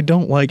awful. I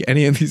don't like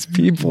any of these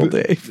people,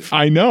 Dave.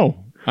 I know.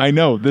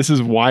 This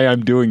is why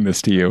I'm doing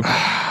this to you.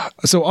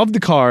 So of the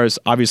cars,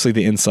 obviously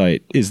the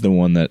Insight is the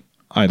one that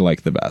I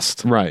like the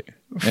best. Right.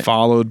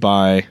 Followed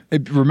by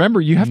remember,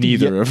 you have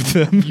neither of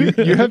them.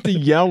 you have to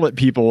yell at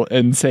people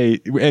and say,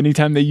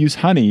 anytime they use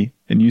honey,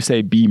 and you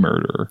say bee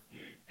murder,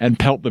 and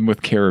pelt them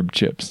with carob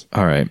chips.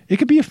 All right. It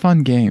could be a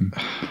fun game.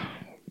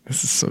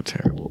 This is so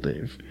terrible,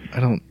 Dave. I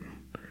don't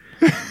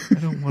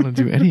want to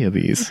do any of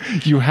these.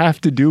 You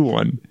have to do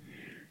one.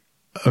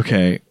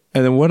 Okay.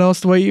 And then what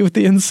else do I eat with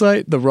the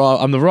Insight?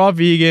 I'm the raw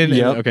vegan.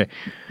 Yep. Okay.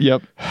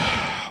 Yep.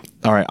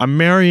 All right. I'm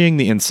marrying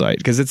the Insight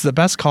because it's the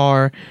best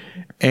car,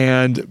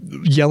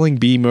 and yelling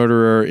bee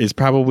murderer is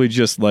probably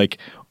just like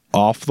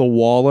off the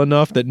wall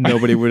enough that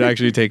nobody would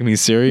actually take me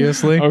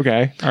seriously.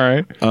 Okay. All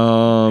right.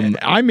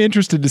 I'm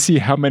interested to see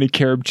how many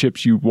carob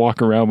chips you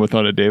walk around with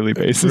on a daily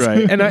basis.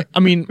 Right. And I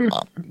mean,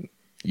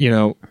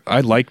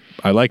 I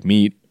like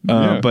meat.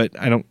 But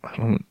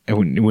it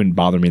wouldn't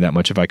bother me that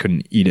much if I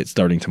couldn't eat it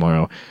starting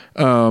tomorrow.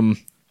 I'm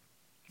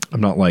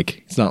not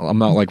like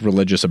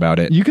religious about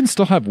it. You can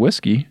still have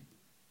whiskey.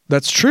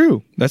 That's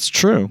true.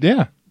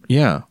 Yeah.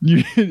 Yeah.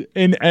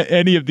 In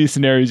any of these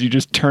scenarios, you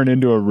just turn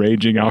into a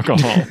raging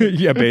alcohol.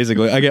 Yeah,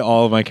 basically. I get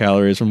all of my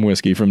calories from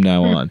whiskey from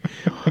now on.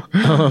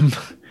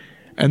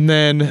 And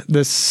then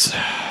this.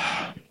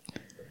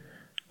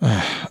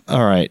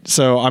 All right.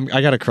 So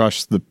I gotta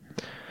crush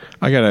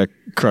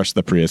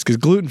the Prius because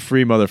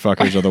gluten-free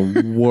motherfuckers are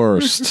the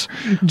worst.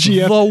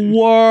 The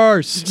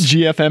worst.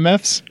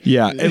 GFMFs?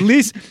 Yeah. At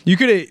least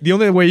the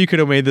only way you could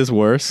have made this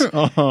worse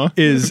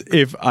is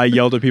if I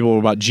yelled at people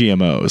about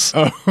GMOs.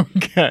 Oh,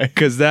 okay.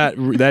 Because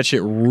that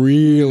shit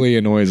really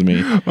annoys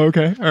me.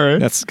 Okay. All right.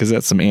 That's because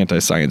that's some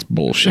anti-science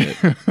bullshit.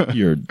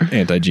 Your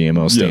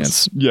anti-GMO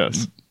stance.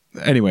 Yes.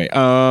 Anyway,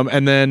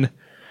 and then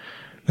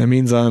that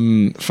means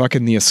I'm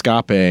fucking the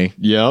Escape.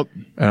 Yep.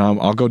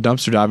 I'll go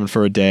dumpster diving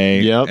for a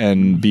day. Yep.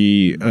 And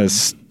be a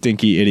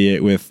stinky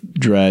idiot with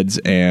dreads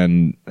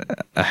and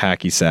a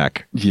hacky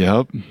sack.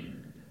 Yep.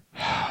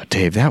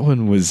 Dave, that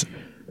one was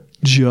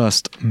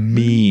just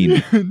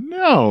mean.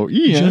 No,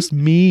 Ian. Just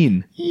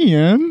mean.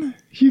 Ian,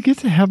 you get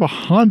to have a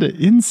Honda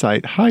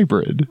Insight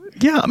hybrid.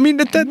 Yeah, I mean,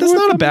 that's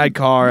not a bad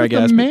car, I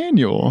guess. The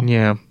manual.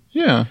 Yeah.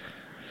 Yeah.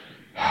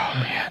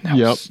 Oh, man.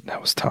 That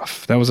was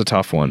tough. That was a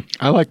tough one.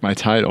 I like my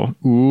title.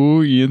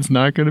 Ooh, Ian's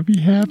not going to be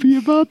happy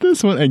about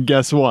this one. And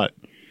guess what?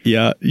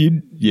 Yeah.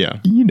 You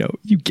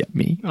get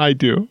me. I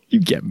do. You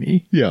get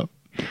me. Yeah.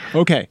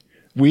 Okay.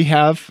 We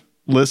have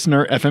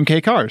listener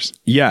FMK cars.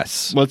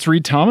 Yes. Let's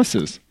read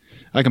Thomas's.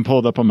 I can pull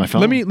it up on my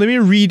phone. Let me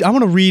read. I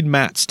want to read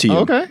Matt's to you.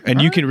 Okay.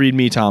 And you can read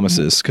me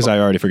Thomas's because I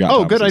already forgot.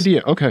 Oh, Thomas's. good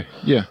idea. Okay.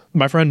 Yeah.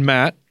 My friend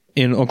Matt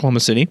in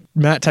Oklahoma City.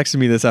 Matt texted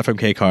me this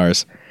FMK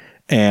cars,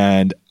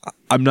 and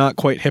I'm not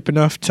quite hip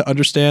enough to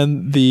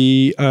understand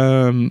the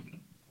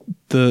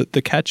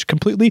catch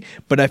completely,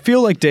 but I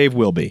feel like Dave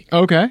will be.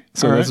 Okay.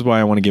 So this is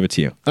why I want to give it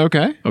to you.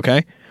 Okay.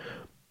 Okay.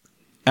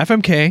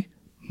 FMK,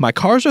 my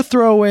cars are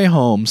throwaway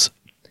homes,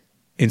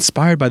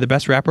 inspired by the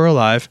best rapper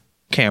alive,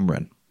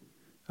 Cameron.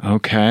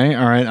 Okay.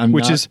 All right.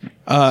 Which is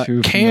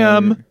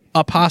Cam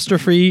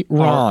apostrophe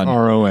Ron.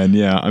 R-O-N.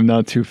 Yeah. I'm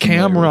not too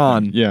familiar.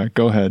 Cameron. Yeah.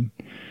 Go ahead.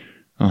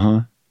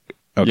 Uh-huh.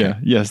 Okay. Yeah.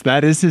 Yes.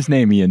 That is his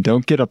name, Ian.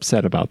 Don't get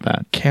upset about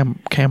that.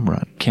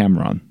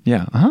 Cameron.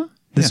 Yeah. Uh-huh.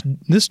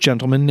 This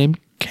gentleman named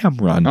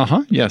Cameron.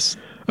 Uh-huh. Yes.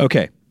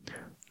 Okay.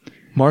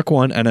 Mark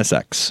 1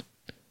 NSX.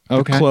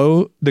 Okay.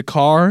 The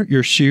car,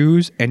 your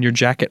shoes, and your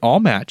jacket all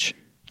match.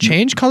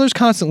 Change colors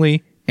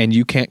constantly, and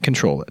you can't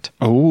control it.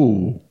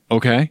 Oh.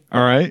 Okay.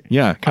 All right.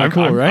 Yeah. Kind of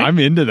cool, right? I'm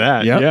into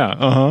that. Yep. Yeah.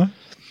 Uh-huh.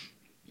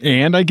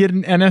 And I get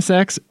an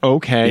NSX.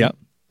 Okay. Yep.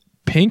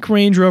 Pink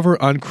Range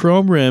Rover on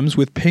chrome rims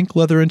with pink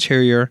leather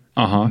interior.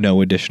 Uh-huh.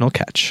 No additional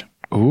catch.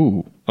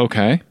 Ooh.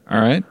 Okay.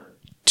 All right.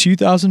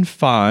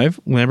 2005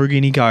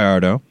 Lamborghini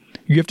Gallardo.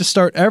 You have to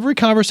start every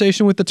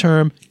conversation with the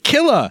term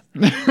 "killer,"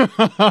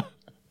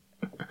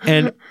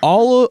 and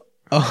all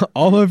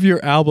of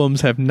your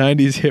albums have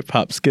 90s hip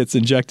hop skits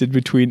injected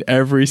between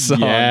every song.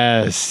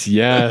 Yes.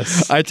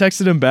 Yes. I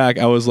texted him back.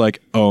 I was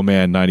like, "Oh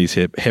man, 90s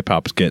hip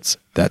hop skits.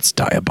 That's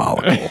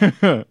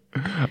diabolical."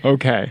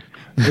 Okay.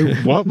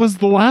 What was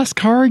the last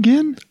car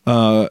again?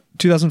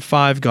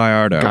 2005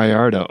 Gallardo.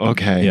 Gallardo.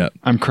 Okay. Yeah.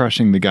 I'm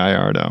crushing the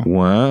Gallardo.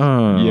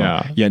 Wow.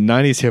 Yeah. Yeah.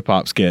 90s hip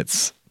hop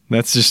skits.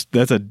 That's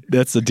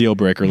a deal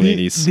breaker,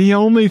 ladies. The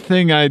only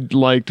thing I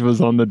liked was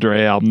on the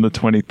Dre album, the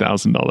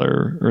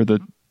 $20,000 or the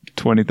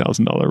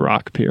 $20,000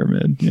 Rock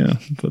Pyramid. Yeah.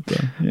 But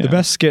the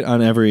best skit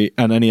on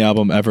any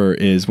album ever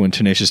is when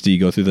Tenacious D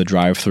go through the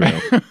drive-thru.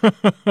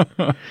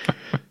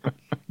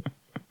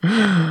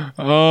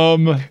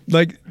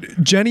 Like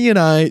Jenny and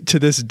I to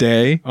this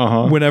day,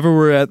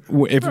 whenever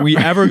if we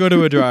ever go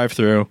to a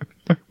drive-thru,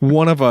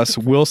 one of us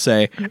will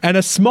say, and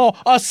a small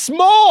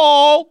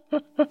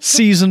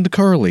seasoned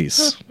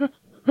Curly's.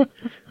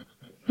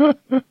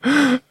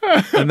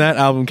 And that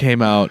album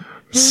came out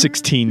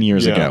 16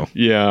 years ago.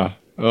 Yeah.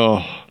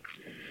 Oh.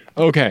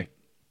 Okay.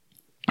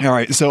 All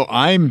right. So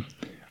I'm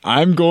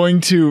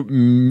going to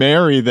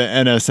marry the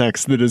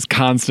NSX that is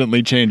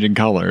constantly changing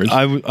colors.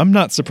 I'm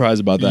not surprised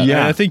about that.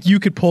 Yeah. I think you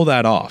could pull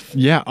that off.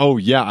 Yeah. Oh,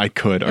 yeah, I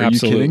could. Are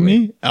Absolutely. you kidding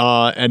me?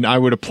 And I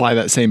would apply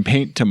that same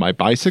paint to my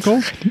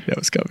bicycle, That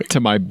was coming. to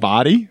my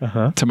body,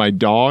 to my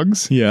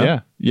dogs.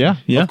 Yeah. Yeah.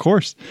 Of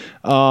course.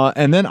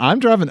 And then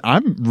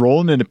I'm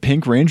rolling in a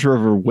pink Range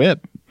Rover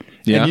Whip.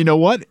 Yeah. And you know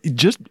what?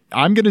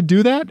 I'm going to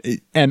do that,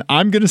 and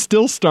I'm going to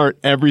still start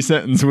every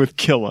sentence with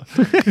Killa.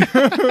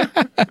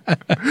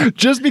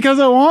 Just because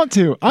I want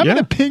to. I'm in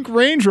a pink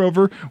Range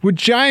Rover with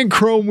giant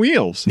chrome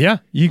wheels. Yeah,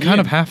 you kind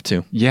of have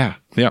to. Yeah.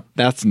 Yeah.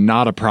 That's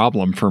not a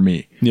problem for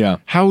me. Yeah.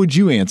 How would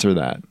you answer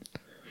that?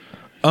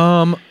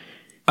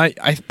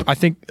 I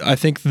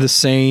think the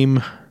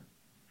same.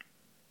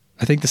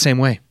 I think the same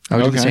way. I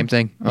would do the same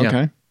thing. Yeah.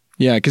 Okay.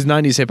 Yeah, because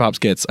 90s hip hop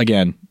skits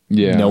again.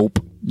 Yeah. Nope.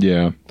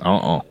 Yeah.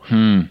 I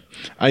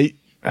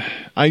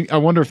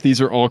wonder if these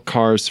are all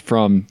cars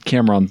from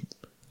Cameron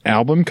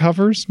album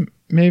covers,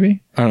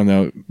 maybe. I don't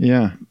know.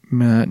 Yeah.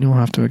 Matt, you'll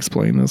have to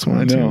explain this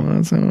one to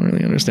us. I don't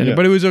really understand it.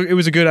 But it was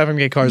a good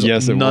FMK Cars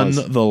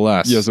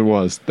nonetheless. Yes, it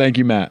was. Thank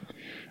you, Matt.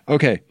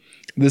 Okay.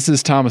 This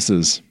is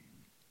Thomas's.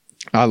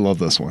 I love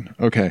this one.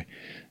 Okay.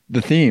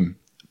 The theme,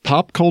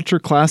 pop culture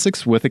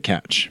classics with a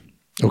catch.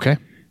 Okay.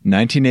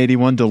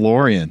 1981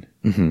 DeLorean.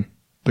 Mm-hmm.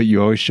 But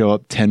you always show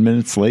up 10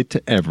 minutes late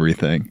to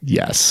everything.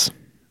 Yes.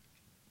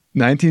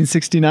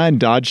 1969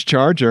 Dodge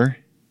Charger.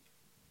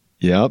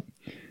 Yep.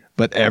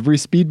 But every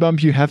speed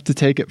bump you have to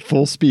take at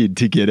full speed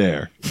to get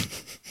air.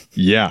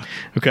 Yeah.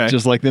 Okay.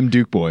 Just like them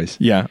Duke boys.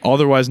 Yeah.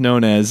 Otherwise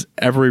known as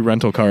every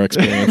rental car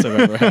experience I've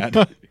ever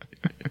had.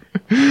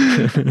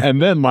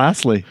 And then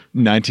lastly,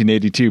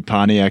 1982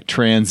 Pontiac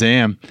Trans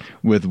Am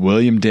with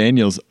William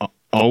Daniels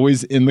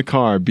always in the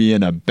car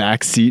being a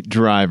backseat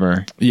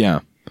driver.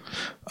 Yeah.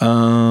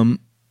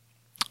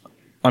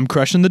 I'm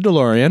crushing the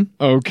DeLorean.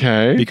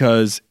 Okay.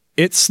 Because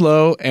it's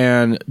slow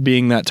and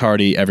being that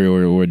tardy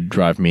everywhere would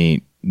drive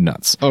me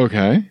nuts.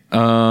 Okay.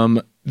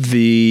 I'm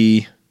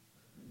marrying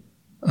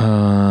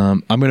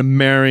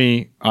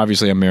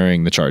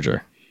the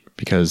Charger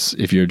because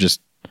if you're just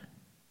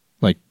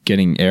like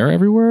getting air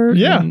everywhere,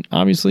 then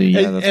obviously,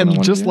 that's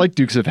and just like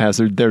Dukes of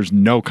Hazzard, there's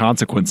no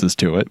consequences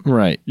to it.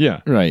 Right. Yeah.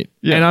 Right.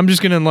 Yeah. And I'm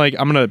just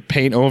gonna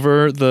paint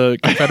over the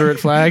Confederate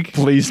flag.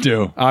 Please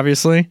do.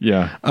 Obviously.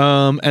 Yeah.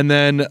 And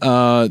then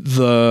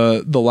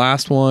the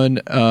last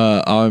one,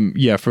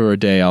 for a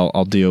day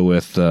I'll deal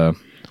with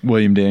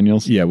William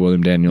Daniels. Yeah,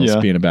 William Daniels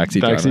being a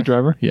backseat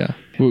driver. Yeah.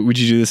 Would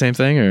you do the same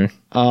thing or?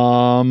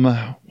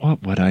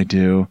 What would I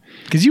do?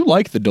 Because you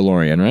like the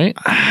DeLorean, right?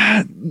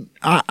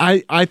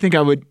 I think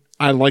I would.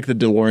 I like the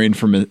DeLorean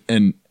from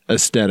an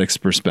aesthetics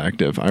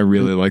perspective. I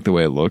really like the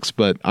way it looks,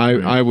 but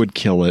I would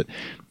kill it.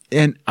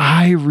 And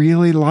I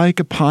really like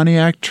a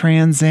Pontiac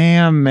Trans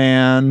Am,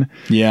 man.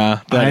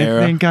 Yeah, that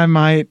era. I think I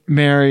might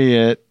marry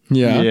it.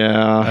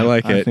 Yeah. I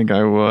like it. I think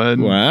I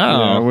would.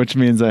 Wow. Yeah, which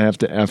means I have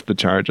to F the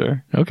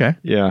Charger. Okay.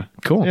 Yeah.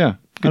 Cool. Yeah.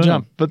 Good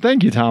job. But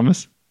thank you,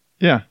 Thomas.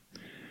 Yeah.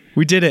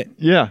 We did it.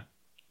 Yeah.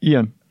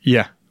 Ian.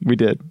 Yeah. We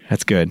did.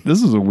 That's good.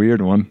 This was a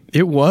weird one.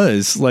 It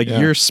was.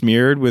 You're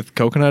smeared with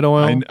coconut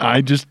oil.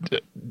 I just,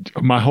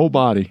 my whole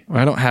body.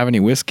 I don't have any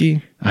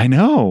whiskey. I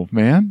know,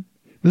 man.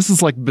 This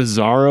is like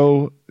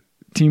bizarro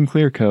Team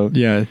Clear Coat.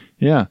 Yeah.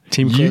 Yeah.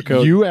 Team Clear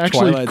Coat. You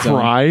actually Twilight Zone.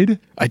 cried?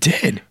 I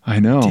did.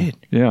 I know. I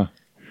did. Yeah.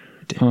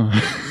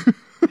 I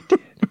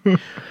did.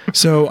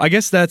 So I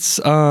guess that's,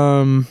 you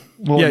want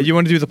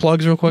to do the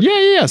plugs real quick?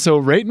 Yeah. So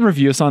rate and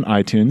review us on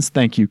iTunes.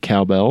 Thank you,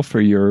 Cowbell, for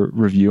your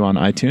review on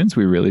iTunes.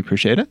 We really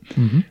appreciate it.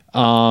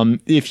 Mm-hmm.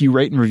 If you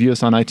rate and review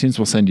us on iTunes,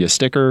 we'll send you a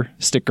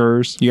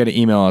stickers. You got to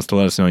email us to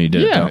let us know you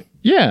did it.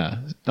 Yeah.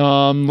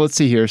 Let's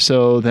see here.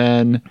 So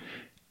then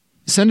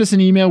send us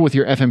an email with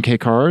your FMK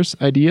Cars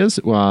ideas.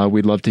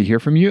 We'd love to hear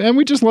from you. And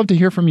we just love to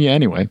hear from you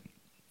anyway.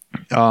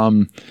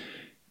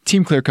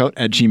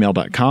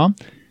 teamclearcoat@gmail.com.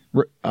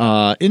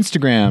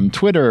 Instagram,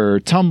 Twitter,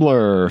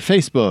 Tumblr,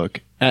 Facebook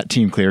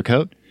 @Team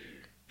Clearcoat.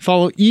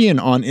 Follow Ian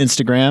on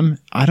Instagram.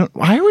 I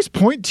always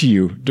point to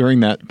you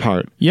during that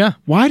part. Yeah.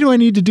 Why do I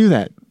need to do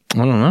that? I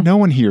don't know. No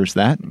one hears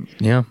that.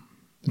 Yeah.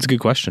 It's a good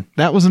question.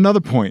 That was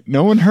another point.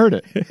 No one heard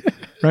it.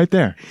 Right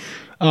there.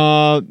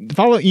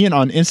 Follow Ian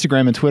on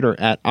Instagram and Twitter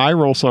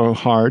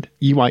 @IRollSoHard,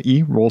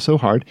 EYE, Roll So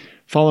Hard.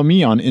 Follow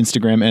me on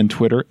Instagram and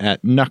Twitter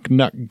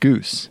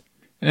 @NuckNuckGoose.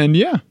 And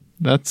yeah,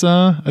 that's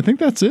I think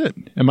that's it.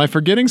 Am I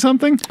forgetting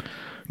something?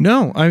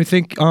 No, I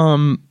think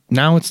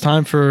now it's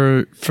time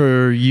for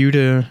you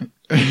to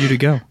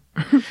go.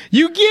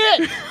 You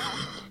get out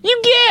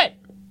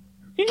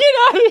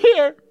of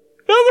here.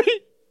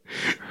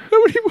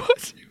 Nobody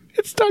wants you.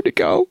 It's time to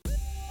go.